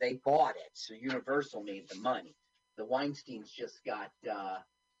money. They bought it, so Universal made the money. The Weinsteins just got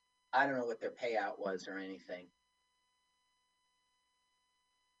I don't know what their payout was or anything.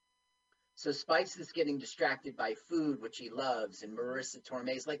 So Spice is getting distracted by food, which he loves, and Marissa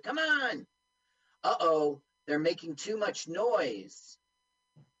Tomei's like, come on. Uh-oh, they're making too much noise.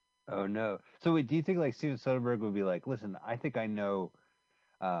 Oh, no. So wait, do you think like Steven Soderbergh would be like, listen, I think I know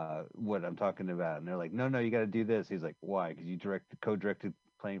what I'm talking about. And they're like, no, you got to do this. He's like, why? Because you co-directed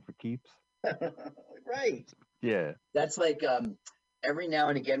Playing for Keeps? Right. Yeah. That's like every now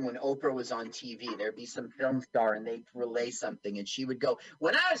and again when Oprah was on TV, there'd be some film star and they'd relay something and she would go,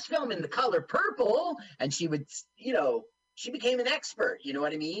 when I was filming The Color Purple, and she would, she became an expert. You know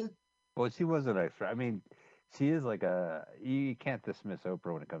what I mean? Well, she was an expert. I mean, she is like you can't dismiss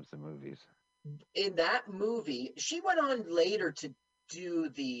Oprah when it comes to movies. In that movie, she went on later to do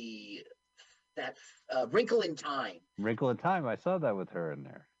that Wrinkle in Time. Wrinkle in Time, I saw that with her in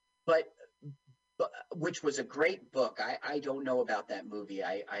there. But which was a great book. I don't know about that movie.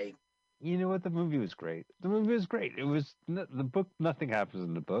 You know what? The movie was great. The movie was great. It was the book. Nothing happens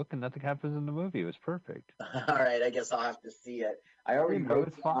in the book, and nothing happens in the movie. It was perfect. All right, I guess I'll have to see it. I already wrote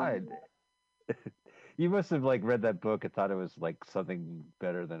it's fine. You must have like read that book and thought it was like something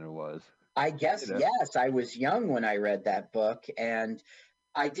better than it was. I guess yes. I was young when I read that book, and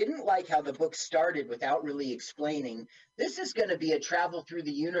I didn't like how the book started without really explaining. This is going to be a travel through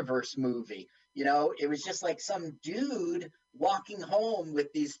the universe movie. It was just like some dude walking home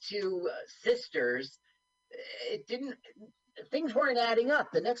with these two sisters. Things weren't adding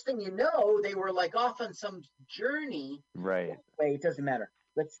up. The next thing you know, they were like off on some journey. Right. Wait, it doesn't matter.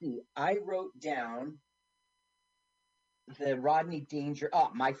 Let's see. I wrote down the Rodney Danger.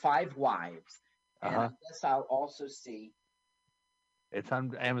 My 5 Wives. And I guess I'll also see. It's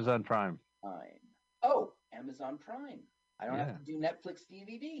on Amazon Prime. Oh, Amazon Prime. I don't have to do Netflix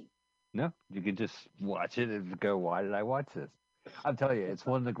DVD. No, you can just watch it and go, why did I watch this? I'll tell you, it's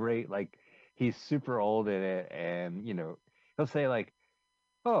one of the great, like, he's super old in it, and, he'll say, like,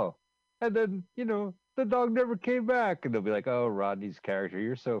 oh, and then, the dog never came back. And they'll be like, oh, Rodney's character,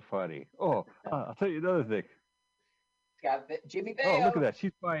 you're so funny. Oh, I'll tell you another thing. It's got Jimmy Bayo. Oh, look at that.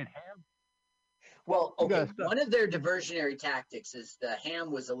 She's buying ham. Well, okay, one of their diversionary tactics is the ham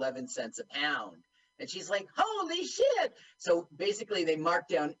was 11 cents a pound. And she's like, holy shit. So basically they mark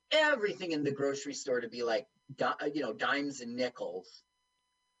down everything in the grocery store to be like, dimes and nickels.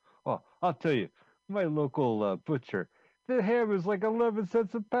 Well, I'll tell you, my local butcher, the ham is like 11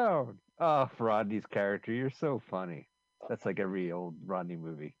 cents a pound. Oh, Rodney's character, you're so funny. That's like every old Rodney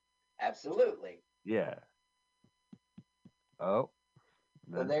movie. Absolutely. Yeah. Oh.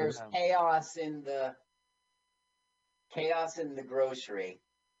 So there's chaos in the grocery.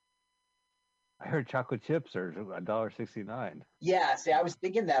 I heard chocolate chips are $1.69. Yeah, see, I was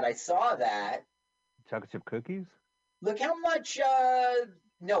thinking that. I saw that. Chocolate chip cookies? Look how much,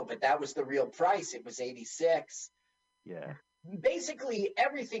 no, but that was the real price. It was $86. Yeah. Basically,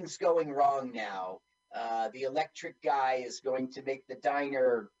 everything's going wrong now. The electric guy is going to make the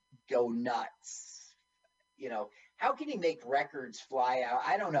diner go nuts. how can he make records fly out?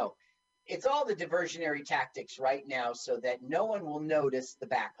 I don't know. It's all the diversionary tactics right now so that no one will notice the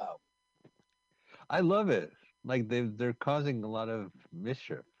backhoe. I love it. Like they're causing a lot of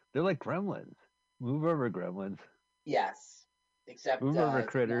mischief. They're like gremlins. Move over, gremlins. Yes, except Move over, it's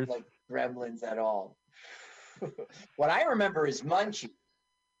critters. not like gremlins at all. What I remember is Munchie.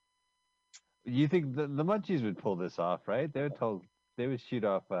 You think the Munchies would pull this off, right? They would shoot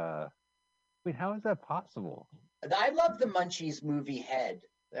off. Wait, how is that possible? I love the Munchies movie Head.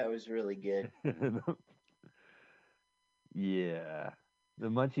 That was really good. Yeah, the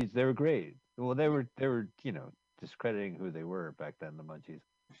Munchies. They were great. Well, they were discrediting who they were back then. The Munchies.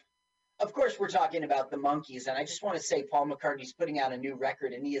 Of course, we're talking about the Monkees, and I just want to say Paul McCartney's putting out a new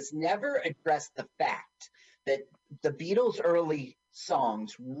record, and he has never addressed the fact that the Beatles' early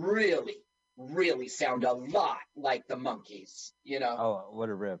songs really, really sound a lot like the Monkees. Oh, what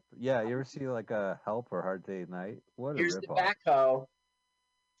a rip! Yeah, you ever see like a Help or Hard Day Night? What a Here's rip the off. backhoe.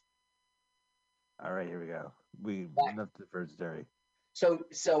 All right, here we go. Enough to Bird's Dairy. So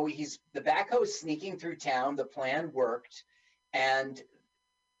the backhoe is sneaking through town. The plan worked, and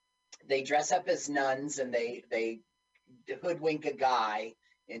they dress up as nuns and they hoodwink a guy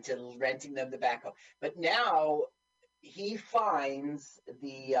into renting them the backhoe. But now he finds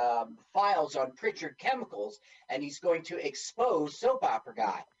the files on Pritchard Chemicals, and he's going to expose Soap Opera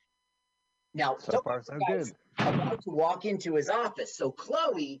Guy. Now, So far, so good. Guy's about to walk into his office, so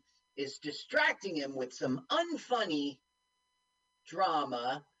Chloe is distracting him with some unfunny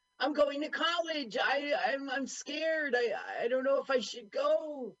drama. I'm going to college. I'm scared. I don't know if I should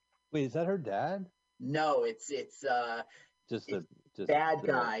go. Wait, is that her dad? No, it's Just bad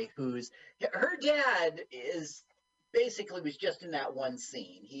guy who's her dad is basically was just in that one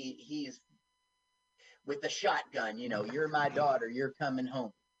scene. He's with the shotgun, you're my daughter, you're coming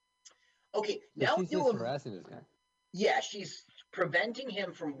home. Okay, now she's just harassing this guy. Yeah, she's preventing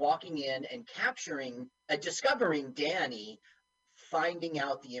him from walking in and discovering Danny, finding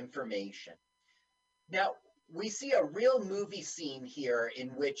out the information. Now, we see a real movie scene here in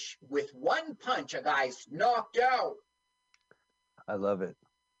which, with one punch, a guy's knocked out. I love it.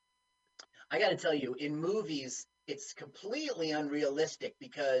 I got to tell you, in movies, it's completely unrealistic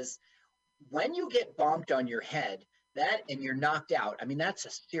because when you get bonked on your head, and you're knocked out, I mean, that's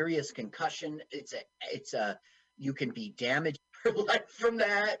a serious concussion. You can be damaged for life from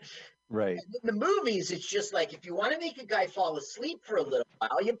that. Right. And in the movies, it's just like, if you want to make a guy fall asleep for a little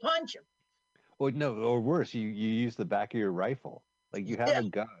while, you punch him. Well, no, or worse, you use the back of your rifle. Like you have a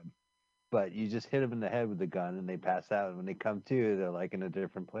gun, but you just hit them in the head with the gun and they pass out. And when they come to, they're like in a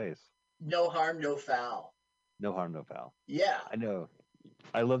different place. No harm, no foul. No harm, no foul. Yeah. I know.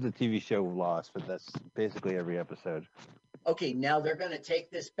 I love the TV show Lost, but that's basically every episode. Okay, now they're going to take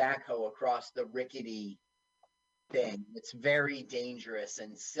this backhoe across the rickety thing. It's very dangerous,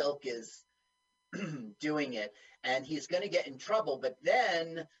 and Silk is doing it, and he's going to get in trouble. But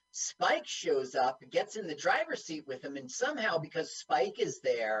then Spike shows up, gets in the driver's seat with him, and somehow, because Spike is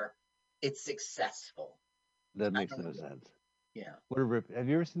there, it's successful. That makes no sense. Yeah. What a rip! Have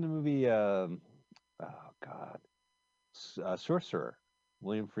you ever seen the movie? Sorcerer,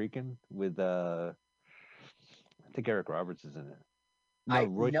 William Friedkin with I think Eric Roberts is in it. No,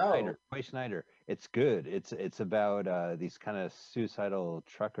 Roy Schneider. It's good. It's about these kind of suicidal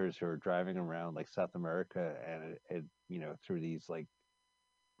truckers who are driving around like South America and through these like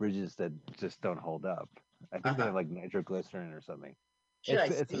bridges that just don't hold up. I think they have like nitroglycerin or something. Should I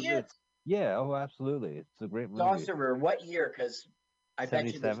see it? Yeah. Oh, absolutely. It's a great movie. Sorcerer. What year? Because I bet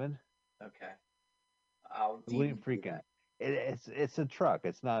you. 77. Okay. William Friedkin. It's a truck.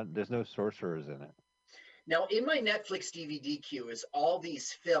 It's not. There's no sorcerers in it. Now, in my Netflix DVD queue is all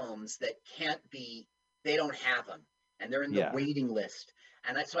these films that they don't have them, and they're in the waiting list.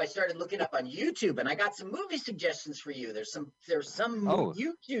 And so I started looking up on YouTube, and I got some movie suggestions for you. There's some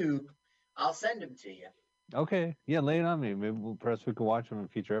YouTube. I'll send them to you. Okay. Yeah, lay it on me. Maybe perhaps we can watch them in a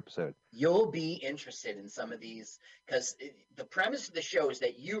future episode. You'll be interested in some of these because the premise of the show is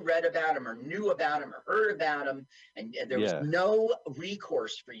that you read about them or knew about them or heard about them, and there was no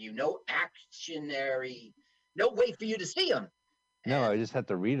recourse for you, no way for you to see them. No, I just have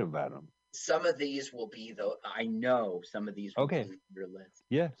to read about them. Some of these will be I know some of these will be on your list.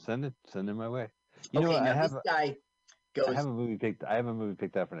 Yeah, send it my way. This guy goes. I have a movie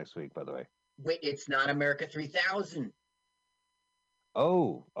picked out for next week, by the way. Wait, it's not America 3000.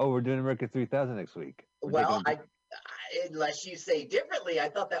 Oh, we're doing America 3000 next week. Well, unless you say differently, I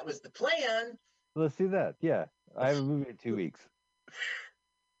thought that was the plan. Let's do that. Yeah, I have a movie in 2 weeks.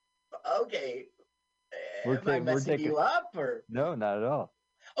 Okay. Am I messing you up or? No, not at all.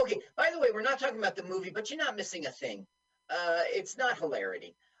 Okay, by the way, we're not talking about the movie, but you're not missing a thing. It's not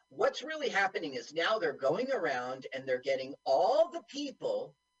hilarity. What's really happening is now they're going around and they're getting all the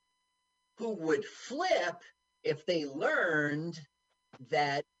people who would flip if they learned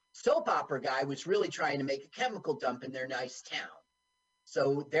that soap opera guy was really trying to make a chemical dump in their nice town.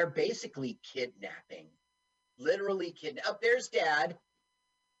 So they're basically kidnapping, literally kidnapping. Up there's Dad.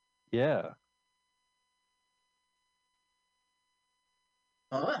 Yeah.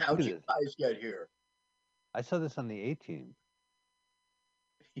 Huh? How'd you guys get here? I saw this on the 18.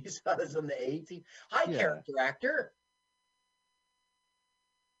 You saw this on the 18th? Hi, Yeah. character actor.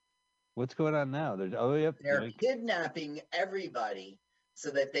 What's going on now? They're kidnapping everybody so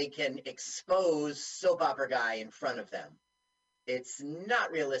that they can expose soap opera guy in front of them. It's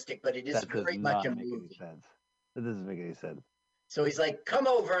not realistic, but it is very much a movie. That doesn't make any sense. So he's like, come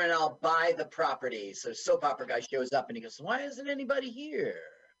over and I'll buy the property. So soap opera guy shows up and he goes, why isn't anybody here?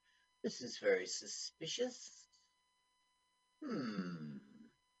 This is very suspicious.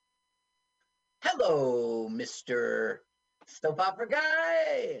 Hello, Mr. Soap opera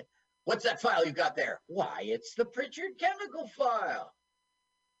guy. What's that file you got there? Why, it's the Pritchard chemical file.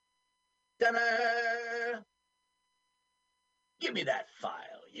 Ta-da! Give me that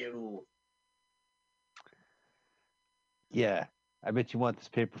file, you. Yeah, I bet you want this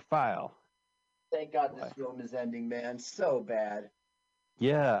paper file. Thank God this film is ending, man. So bad.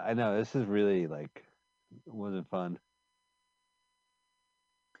 Yeah, I know. This is really like, it wasn't fun.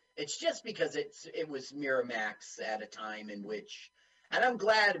 It's just because it was Miramax at a time in which, and I'm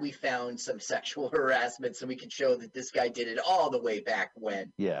glad we found some sexual harassment so we can show that this guy did it all the way back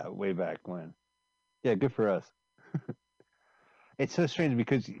when. Yeah, way back when. Yeah, good for us. It's so strange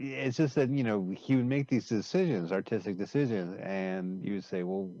because it's just that, you know, he would make these decisions, artistic decisions, and you would say,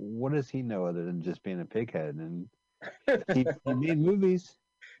 well, what does he know other than just being a pighead? And he made movies.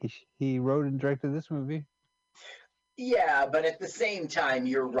 He wrote and directed this movie. Yeah, but at the same time,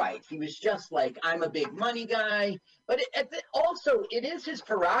 you're right. He was just like, I'm a big money guy. But also, it is his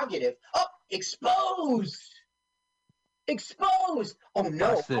prerogative. Oh, exposed! Exposed! Oh,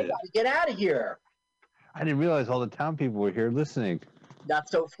 no, I gotta get out of here. I didn't realize all the town people were here listening. Not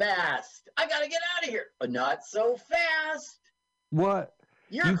so fast. I gotta get out of here. Not so fast. What?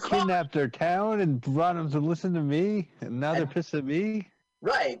 You kidnapped their town and brought them to listen to me? And now they're pissed at me?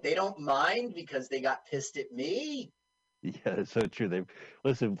 Right. They don't mind because they got pissed at me. Yeah, it's so true.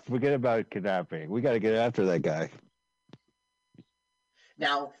 Listen, forget about kidnapping. We got to get after that guy.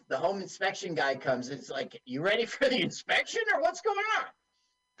 Now, the home inspection guy comes and it's like, you ready for the inspection or what's going on?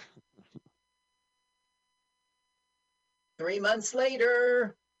 3 months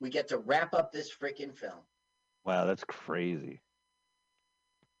later, we get to wrap up this freaking film. Wow, that's crazy.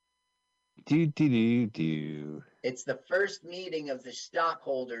 Do. It's the first meeting of the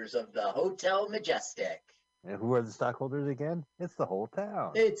stockholders of the Hotel Majestic. And who are the stockholders again? It's the whole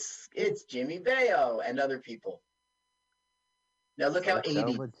town. It's Jimmy Bayo and other people. Now look how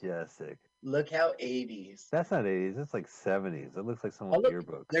 80s. Majestic. Look how 80s. That's not 80s. It's like 70s. It looks like someone's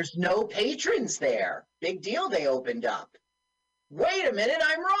yearbook. There's no patrons there. Big deal. They opened up. Wait a minute.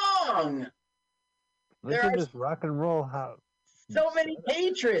 I'm wrong. Look at this rock and roll house. So many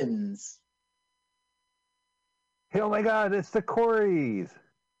patrons. Hey, oh my God! It's the Coreys.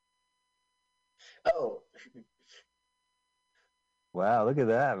 Oh. Wow, look at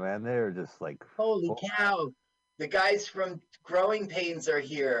that, man. They're just like... Holy cow. The guys from Growing Pains are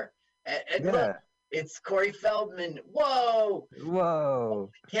here. And look, it's Corey Feldman. Whoa. Whoa. Holy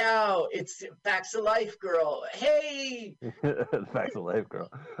cow. It's Facts of Life Girl. Hey. Facts of Life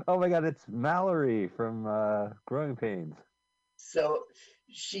Girl. Oh my God, it's Mallory from Growing Pains. So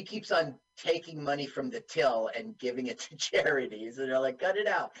she keeps on taking money from the till and giving it to charities. And they're like, cut it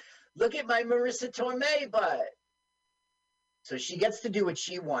out. Look at my Marissa Tomei butt. So she gets to do what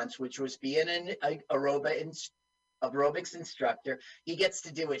she wants, which was being an aerobics instructor. He gets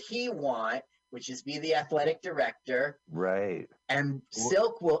to do what he wants, which is be the athletic director. Right. And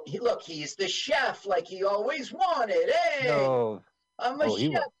Silk he's the chef like he always wanted. Hey, no. I'm a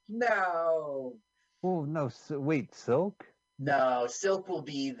chef now. Oh, no. Wait, Silk? No, Silk will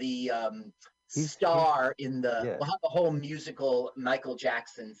be the star in the... We'll have a whole musical Michael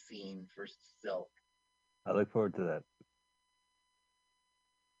Jackson scene for Silk. I look forward to that.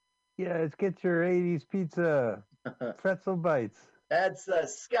 Yeah, let's get your 80s pizza. Pretzel bites. That's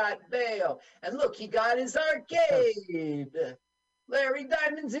Scott Baio. And look, he got his arcade. Larry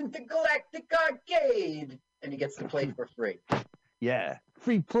Diamond's Intergalactic Arcade. And he gets to play for free. Yeah.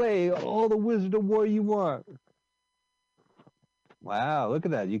 Free play. All the Wizard of War you want. Wow, look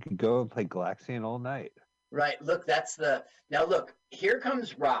at that. You could go and play Galaxian all night. Right. Look, now look, here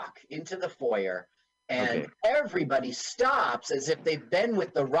comes Rock into the foyer, and Okay. everybody stops as if they've been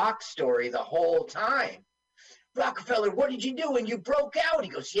with the Rock story the whole time. Rockefeller, what did you do when you broke out? He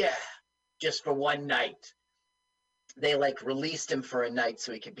goes, yeah, just for one night. They like released him for a night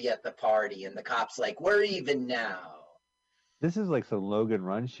so he could be at the party, and the cops like, we're even now. This is like some Logan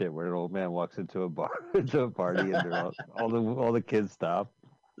Run shit where an old man walks into a bar, into a party, and they're all the kids stop.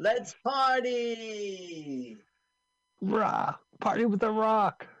 Let's party. Rah! Party with the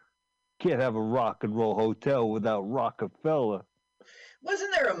Rock. Can't have a rock and roll hotel without Rockefeller.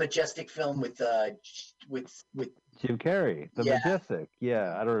 Wasn't there a Majestic film with Jim Carrey, The Yeah. Majestic.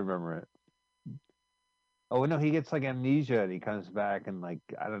 Yeah, I don't remember it. Oh no, he gets like amnesia and he comes back and like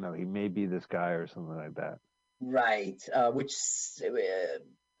I don't know, he may be this guy or something like that. right, which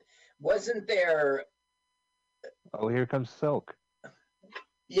wasn't there? Oh, here comes Silk.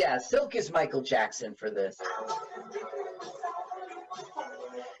 Yeah, Silk is Michael Jackson for this.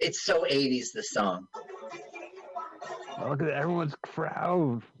 It's so 80s, the song. Oh, look at that. Everyone's crowd.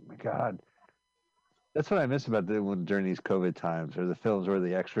 Oh my God. That's what I miss about during these COVID times, or the films where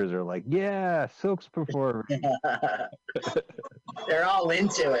the extras are like, "Yeah, Silk's performing." They're all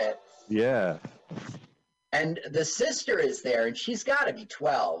into it. Yeah. And the sister is there, and she's got to be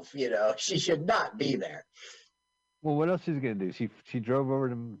 12. She should not be there. Well, what else is she gonna do? She drove over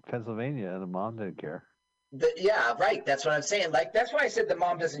to Pennsylvania, and the mom didn't care. Yeah, right. That's what I'm saying. Like, that's why I said the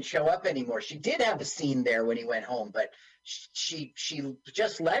mom doesn't show up anymore. She did have a scene there when he went home, but she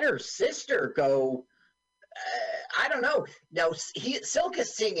just let her sister go. I don't know. No, Silk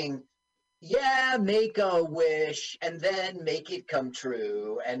is singing, yeah, make a wish and then make it come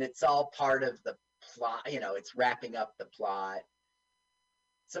true. And it's all part of the plot. It's wrapping up the plot.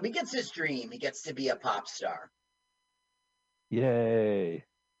 So he gets his dream. He gets to be a pop star. Yay!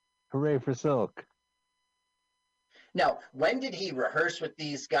 Hooray for Silk! Now, when did he rehearse with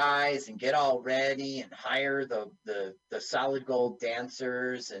these guys and get all ready and hire the solid gold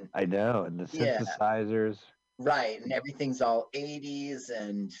dancers? And I know, and the synthesizers. Right, and everything's all 80s,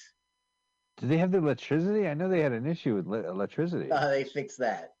 and Do they have the electricity? I know they had an issue with electricity. they fixed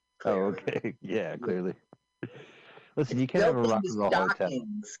that. Oh, Clearly. okay. Yeah, clearly. Listen, you can't have a rock and roll hotel.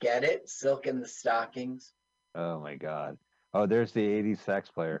 Stockings, get it? Silk in the stockings. Oh my God. Oh, there's the '80s sax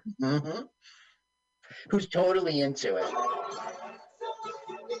player. Mm-hmm. Who's totally into it.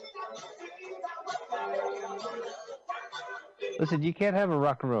 Listen, you can't have a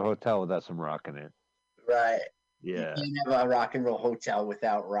rock and roll hotel without some rock in it. Right. Yeah. You can't have a rock and roll hotel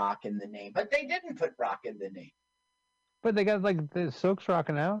without rock in the name. But they didn't put rock in the name. But they got like the Silk's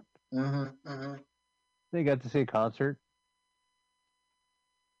rocking out. Mm-hmm. Mm-hmm. They got to see a concert.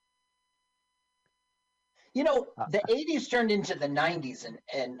 The 80s turned into the 90s,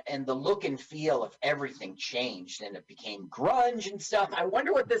 and the look and feel of everything changed, and it became grunge and stuff. I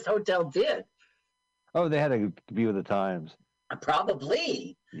wonder what this hotel did. Oh, they had to be with the times.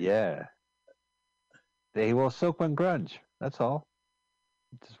 Probably. Yeah. Silk went grunge. That's all.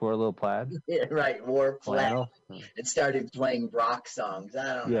 Just wore a little plaid. Yeah, right. Wore plaid. Flannel. It started playing rock songs.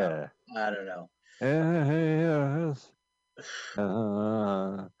 I don't know. I don't know. Yes.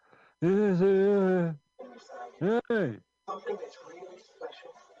 Hey. Something that's really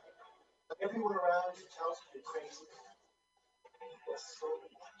special. Everyone around you tells you you're crazy.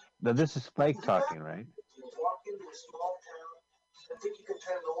 Now this is Spike talking, right? You walk into a small town. I think you can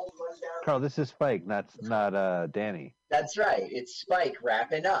turn the old rundown. Carl, this is Spike, not Danny. That's right. It's Spike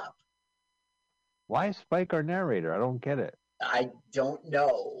wrapping up. Why is Spike our narrator? I don't get it. I don't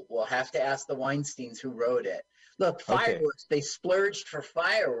know. We'll have to ask the Weinsteins who wrote it. Look, fireworks. Okay. They splurged for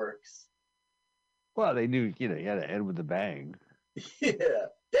fireworks. Well, they knew, you had to end with a bang. Yeah.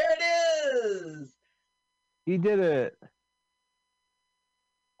 There it is. He did it.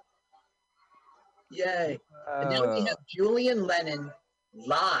 Yay. And now we have Julian Lennon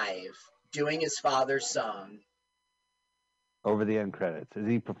live doing his father's song. Over the end credits. Is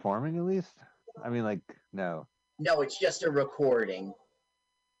he performing at least? I mean, like, no. No, it's just a recording.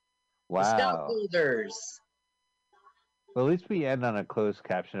 Wow. The stockholders. Well, at least we end on a closed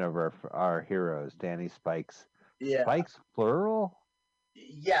caption of our heroes, Danny Spikes. Yeah. Spikes plural?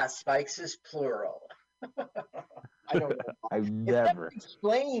 Yeah, Spikes is plural. I don't know. I've It's never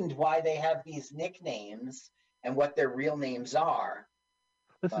explained why they have these nicknames and what their real names are.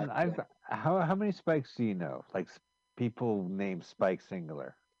 Listen, But, how many Spikes do you know? Like people named Spike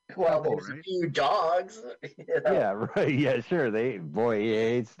singular. Well, Couple, there's right? a few dogs. Yeah, right. Yeah, sure. He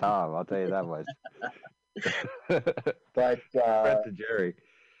hates Tom. I'll tell you that much. But Brett to Jerry.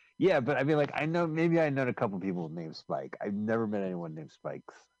 Yeah, but I mean, like, maybe I know a couple people named Spike. I've never met anyone named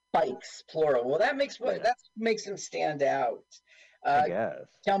Spikes. Spikes, plural. Well, that makes Yeah. that makes him stand out. I guess.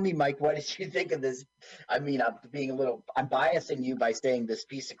 Tell me, Mike, what did you think of this? I mean, I'm biasing you by saying this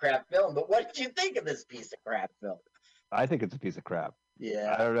piece of crap film, but what did you think of this piece of crap film? I think it's a piece of crap. I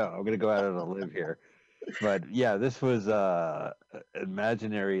Yeah. don't know. I'm gonna go out on a limb here, but yeah, this was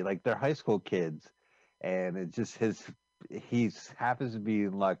imaginary. Like they're high school kids, and it's just he's happens to be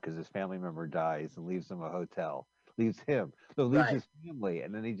in luck because his family member dies and leaves him a hotel. Leaves him, so leaves Right. his family,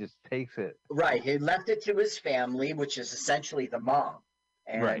 and then he just takes it. Right. He left it to his family, which is essentially the mom.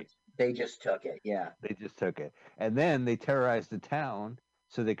 And Right. they just took it. Yeah. They just took it, and then they terrorized the town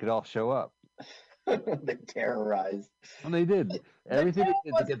so they could all show up. They terrorized. And they did everything they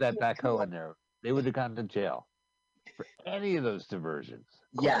did to get that wasn't backhoe in there. They would have gone to jail for any of those diversions.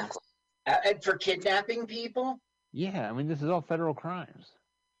 Yes. And for kidnapping people? Yeah, I mean this is all federal crimes.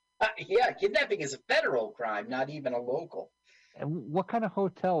 Yeah, kidnapping is a federal crime, not even a local. And what kind of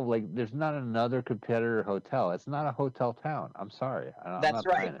hotel? Like, there's not another competitor hotel. It's not a hotel town. I'm sorry. I'm That's not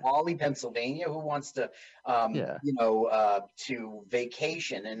right. buying it. Hawley, Pennsylvania. Who wants to, Yeah. to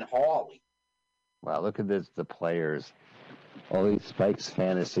vacation in Hawley? Wow, look at this. The players. All these Spike's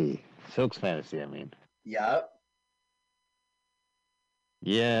fantasy, Silk's fantasy. I mean, Yep.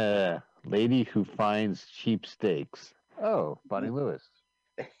 yeah, lady who finds cheap steaks. Oh, Bonnie Lewis.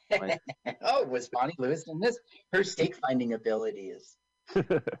 Right. Oh, was Bonnie Lewis in this? Her stake finding ability is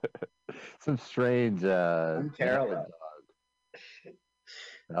Some strange unparalleled.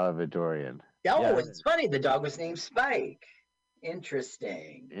 Salvadorian. Oh, Yeah. it's funny. The dog was named Spike.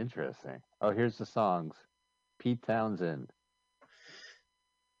 Interesting. Interesting. Oh, here's the songs. Pete Townsend.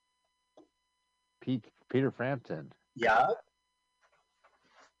 Peter Frampton. Yeah.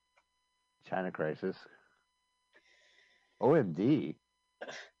 China Crisis. OMD.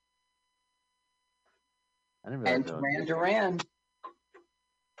 I didn't realize And that was Duran Duran.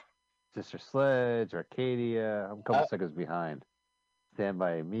 Sister Sledge, Arcadia. I'm a couple seconds behind. Stand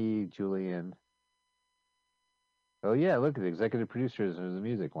By Me, Julian. Oh, yeah, look at the executive producers of the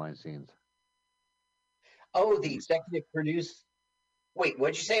music wine scenes. Oh, the executive produce. Wait,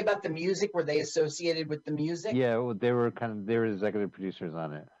 what'd you say about the music? Were they associated with the music? Yeah, well, they were executive producers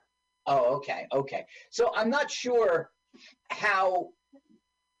on it. Oh, okay, okay. So I'm not sure how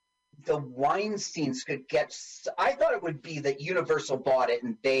the Weinsteins could get. I thought it would be that Universal bought it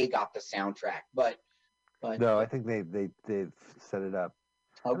and they got the soundtrack, but No, I think they set it up.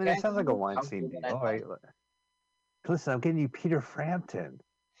 okay. I mean, it sounds like a Weinstein deal. All right, listen, I'm getting you Peter Frampton.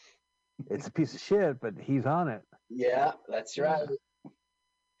 It's a piece of shit, but he's on it. Yeah, that's right.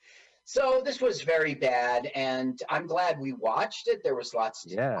 So this was very bad, and I'm glad we watched it. There was lots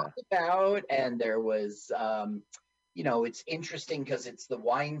to talk about, and there was, it's interesting because it's the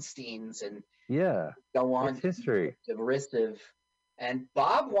Weinsteins, and go on it's history. Derisive. And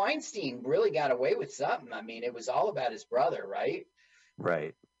Bob Weinstein really got away with something. I mean, it was all about his brother, right?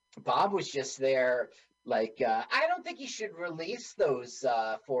 Right. Bob was just there. Like, I don't think you should release those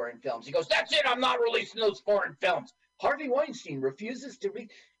foreign films. He goes, that's it, I'm not releasing those foreign films. Harvey Weinstein refuses to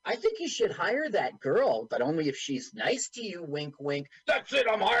I think you should hire that girl, but only if she's nice to you, wink, wink. That's it,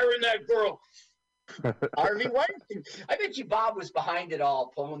 I'm hiring that girl. Harvey Weinstein. I bet you Bob was behind it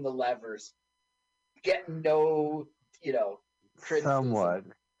all, pulling the levers, getting no, criticism.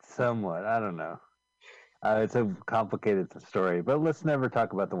 Somewhat. I don't know. It's a complicated story, but let's never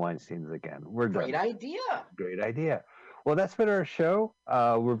talk about the Weinsteins again. We're done. Great idea. Well, that's been our show.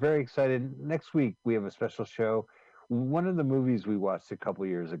 We're very excited. Next week, we have a special show. One of the movies we watched a couple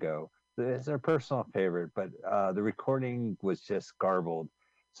years ago, it's our personal favorite, but the recording was just garbled.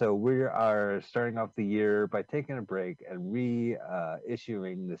 So we are starting off the year by taking a break and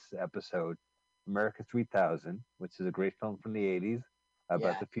reissuing this episode, America 3000, which is a great film from the 80s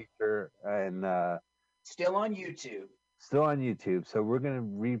about the future and still on YouTube. So we're going to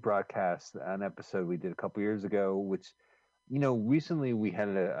rebroadcast an episode we did a couple years ago, which, recently we had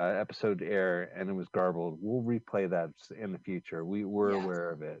an episode air and it was garbled. We'll replay that in the future. We were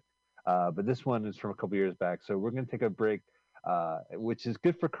aware of it. But this one is from a couple years back. So we're going to take a break, which is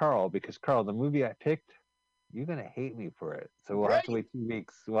good for Carl, because Carl, the movie I picked, you're going to hate me for it. So we'll have to wait 2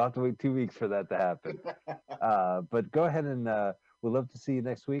 weeks. We'll have to wait 2 weeks for that to happen. But go ahead and we'd love to see you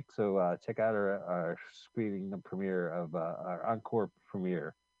next week. So check out our screening premiere of our encore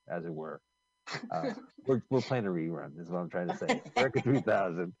premiere, as it were. We're playing a rerun, is what I'm trying to say. America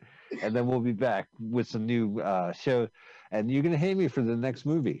 3000. And then we'll be back with some new shows. And you're going to hate me for the next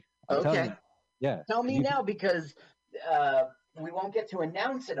movie. Okay. Yeah. Tell me now, because we won't get to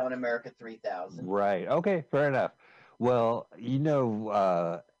announce it on America 3000. Right. Okay, fair enough. Well,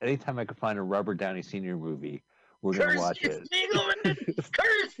 anytime I could find a Robert Downey Sr. movie We're going to Curse watch you, it. Spiegelman!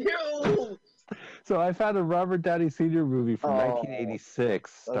 Curse you! So I found a Robert Downey Sr. movie from Oh,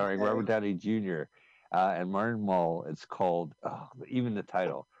 1986 starring okay. Robert Downey Jr. And Martin Mull. It's called, even the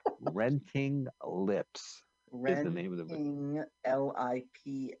title, Renting Lips. Is the name of the movie.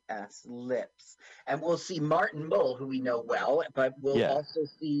 Renting, Lips, Lips. And we'll see Martin Mull, who we know well, but we'll also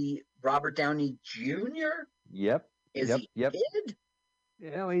see Robert Downey Jr. Yep. Is he a kid?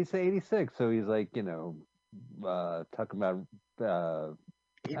 You know, he's 86, so he's like, talking about,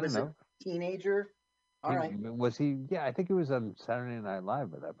 He I was don't know. a teenager? All right. Was he? Yeah, I think he was on Saturday Night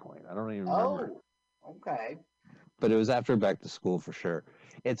Live at that point. I don't even remember. Oh, okay. But it was after Back to School for sure.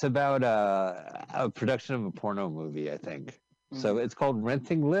 It's about a production of a porno movie, I think. So it's called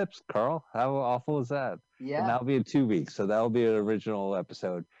Renting Lips, Carl. How awful is that? Yeah. And that'll be in 2 weeks. So that'll be an original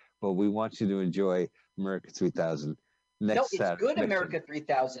episode. But we want you to enjoy America 3000 next Saturday. It's good, America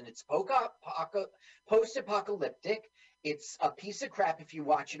 3000. It's post-apocalyptic. It's a piece of crap if you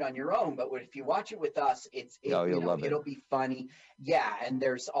watch it on your own, but if you watch it with us, it'll be funny. Yeah, and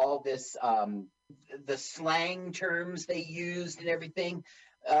there's all this the slang terms they used and everything.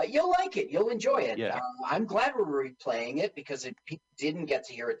 You'll like it. You'll enjoy it. Yeah. I'm glad we're replaying it because people didn't get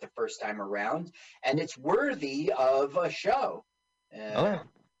to hear it the first time around, and it's worthy of a show. All right.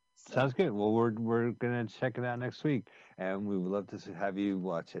 Sounds good. Well, we're gonna check it out next week, and we would love to have you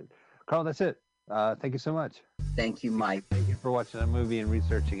watch it. Carl, that's it. Thank you so much. Thank you, Mike. Thank you for watching that movie and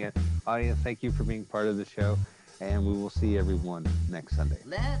researching it. Audience, thank you for being part of the show, and we will see everyone next Sunday.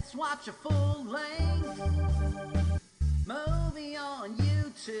 Let's watch a full-length movie on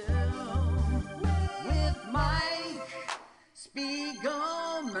YouTube with Mike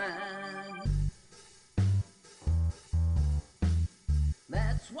Spiegelman.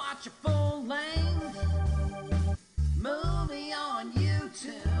 Let's watch a full-length movie on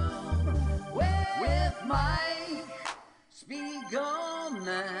YouTube with Mike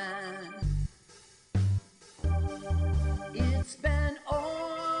Spiegelman. It's been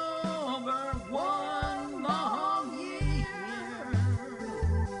over 1 long year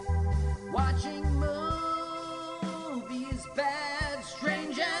watching movies, bad,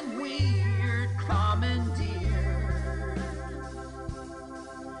 strange, and weird, commandeered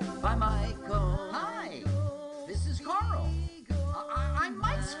by Michael. Hi, this is Carl. I'm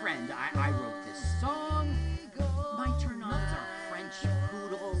Mike's friend. I wrote this song. My turn-ons are French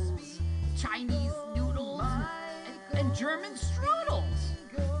poodles, Chinese noodles, and German strudels.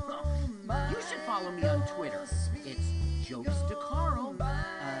 You should follow me on Twitter. It's Jokes to Carl.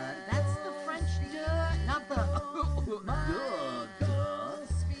 That's the French duh, not the duh.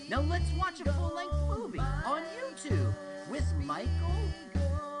 Now let's watch a full-length movie on YouTube with Michael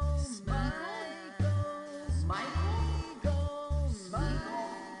Spiegel.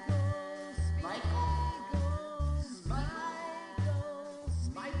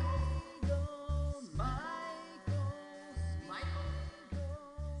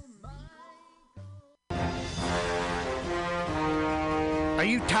 Are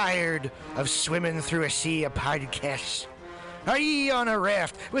you tired of swimming through a sea of podcasts? Are ye on a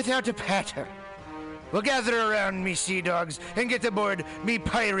raft without a paddle? Well, gather around me, sea dogs, and get aboard me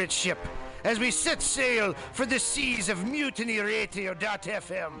pirate ship as we set sail for the seas of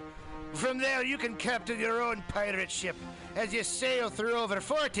MutinyRadio.fm. From there, you can captain your own pirate ship as you sail through over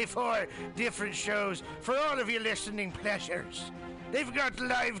 44 different shows for all of your listening pleasures. They've got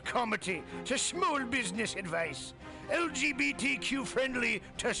live comedy to small business advice, LGBTQ friendly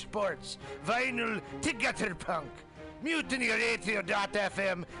to sports, vinyl to gutter punk.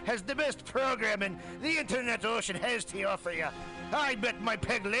 MutinyRadio.fm has the best programming the internet ocean has to offer you. I bet my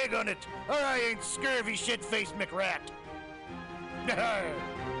peg leg on it, or I ain't scurvy shit-faced McRat.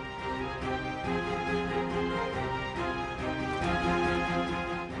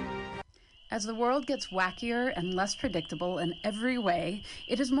 As the world gets wackier and less predictable in every way,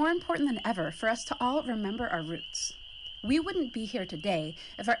 it is more important than ever for us to all remember our roots. We wouldn't be here today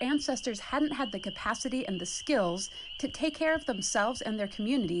if our ancestors hadn't had the capacity and the skills to take care of themselves and their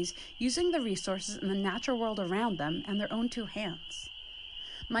communities using the resources in the natural world around them and their own two hands.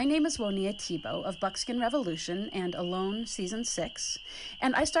 My name is Lwaflmoyt of Buckskin Revolution and Alone Season 6,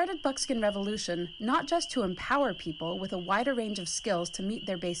 and I started Buckskin Revolution not just to empower people with a wider range of skills to meet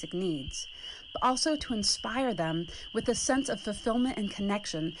their basic needs, but also to inspire them with a sense of fulfillment and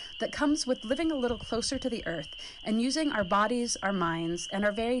connection that comes with living a little closer to the earth and using our bodies, our minds, and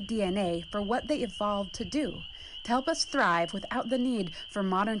our very DNA for what they evolved to do, to help us thrive without the need for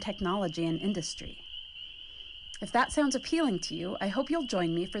modern technology and industry. If that sounds appealing to you, I hope you'll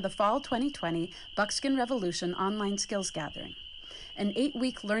join me for the Fall 2020 Buckskin Revolution online skills gathering. an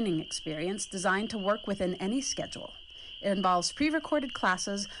 8-week learning experience designed to work within any schedule. It involves pre-recorded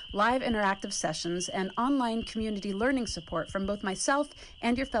classes, live interactive sessions, and online community learning support from both myself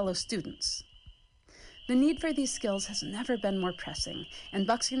and your fellow students. The need for these skills has never been more pressing, and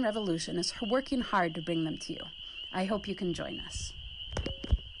Buckskin Revolution is working hard to bring them to you. I hope you can join us.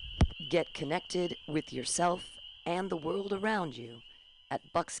 Get connected with yourself and the world around you at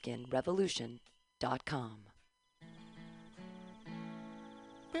buckskinrevolution.com.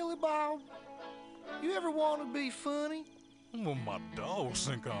 Billy Bob, you ever want to be funny? Well, my dogs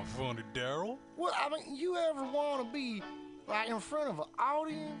think I'm funny, Daryl. Well, I mean, you ever want to be, like, in front of an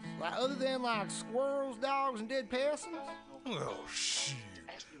audience? Like, other than, like, squirrels, dogs, and dead persons? Oh, shoot.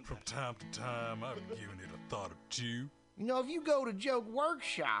 From time to time, I've given it a thought or two. You know, if you go to Joke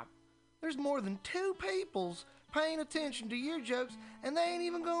Workshop, there's more than 2 peoples paying attention to your jokes, and they ain't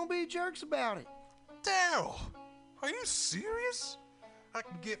even gonna be jerks about it. Daryl, are you serious? I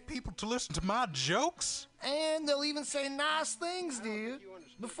can get people to listen to my jokes? And they'll even say nice things, dude,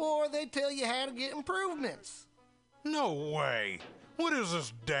 before they tell you how to get improvements. No way. What is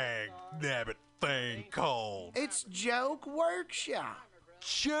this dag-nabbit thing called? It's Joke Workshop.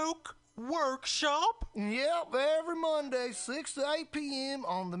 Joke Workshop? Yep, every Monday, 6 to 8 p.m.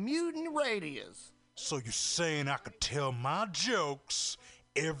 on the Mutiny Radios. So you're saying I could tell my jokes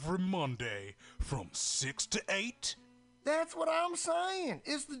every Monday from 6 to 8? That's what I'm saying.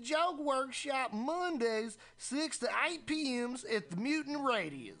 It's the Joke Workshop Mondays, 6 to 8 p.m.s at the Mutiny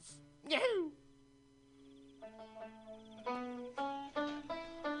Radios. Yahoo!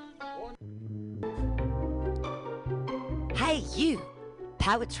 Hey, you,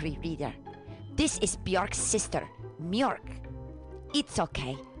 poetry reader. This is Bjork's sister, Mjork. It's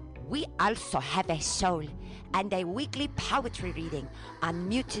okay. We also have a soul and a weekly poetry reading on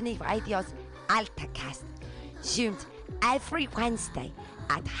Mutiny Radio's AltaCast, zoomed every Wednesday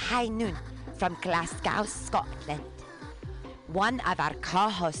at high noon from Glasgow, Scotland. One of our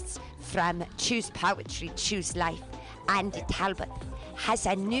co-hosts from Choose Poetry, Choose Life, Andy Talbot, has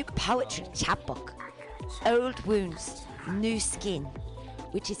a new poetry chapbook, Old Wounds, New Skin,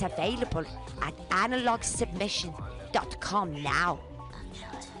 which is available at analogsubmission.com now.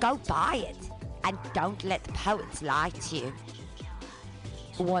 Go buy it, and don't let the poets lie to you.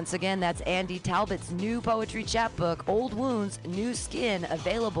 Once again, that's Andy Talbot's new poetry chapbook, Old Wounds, New Skin,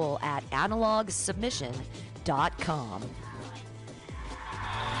 available at analogsubmission.com.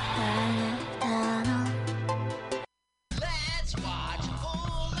 Let's watch a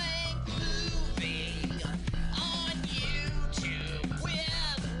full-length movie on YouTube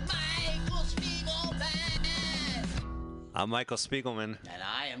with Michael Spiegelman. I'm Michael Spiegelman. And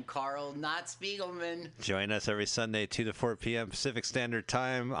I am Carl Not Spiegelman. Join us every Sunday, 2 to 4 p.m. Pacific Standard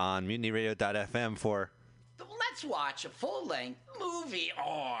Time on MutinyRadio.fm for Let's watch a full-length movie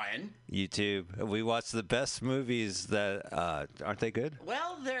on YouTube. We watch the best movies that, aren't they good?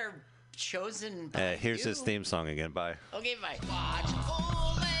 Well, they're chosen by Here's you. his theme song again. Bye. Okay, bye. Watch a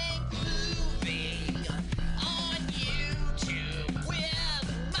full-length movie on YouTube with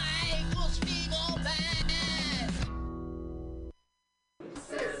Michael Spiegelman.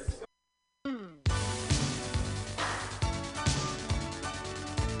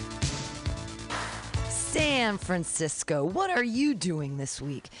 San Francisco, what are you doing this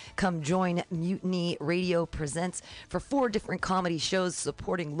week? Come join Mutiny Radio Presents for 4 different comedy shows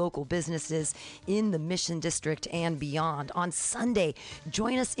supporting local businesses in the Mission District and beyond. On Sunday,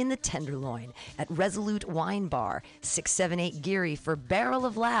 join us in the Tenderloin at Resolute Wine Bar, 678 Geary for Barrel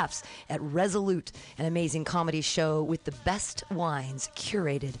of Laughs at Resolute, an amazing comedy show with the best wines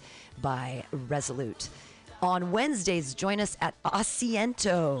curated by Resolute. On Wednesdays, join us at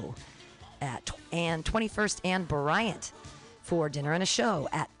Asiento at 21st and Bryant for dinner and a show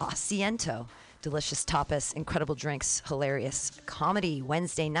at Asiento. Delicious tapas, incredible drinks, hilarious comedy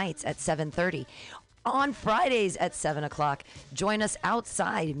Wednesday nights at 7:30. On Fridays at 7 o'clock, join us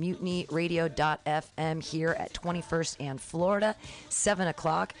outside MutinyRadio.fm here at 21st and Florida, 7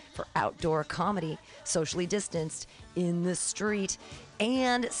 o'clock for outdoor comedy, socially distanced in the street.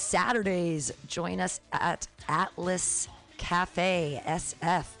 And Saturdays, join us at Atlas Cafe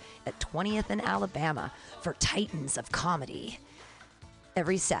SF at 20th and Alabama for Titans of Comedy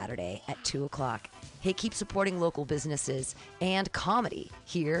every Saturday at 2 o'clock. Hey, keep supporting local businesses and comedy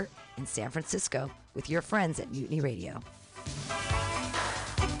here in San Francisco with your friends at Mutiny Radio.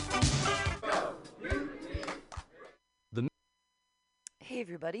 Hey,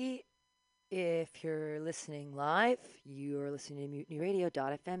 everybody. If you're listening live, you're listening to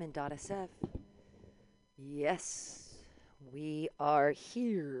MutinyRadio.fm and .sf. Yes. We are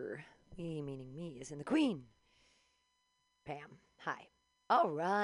here. We, meaning me, as in the Queen. Pam. Hi. All right.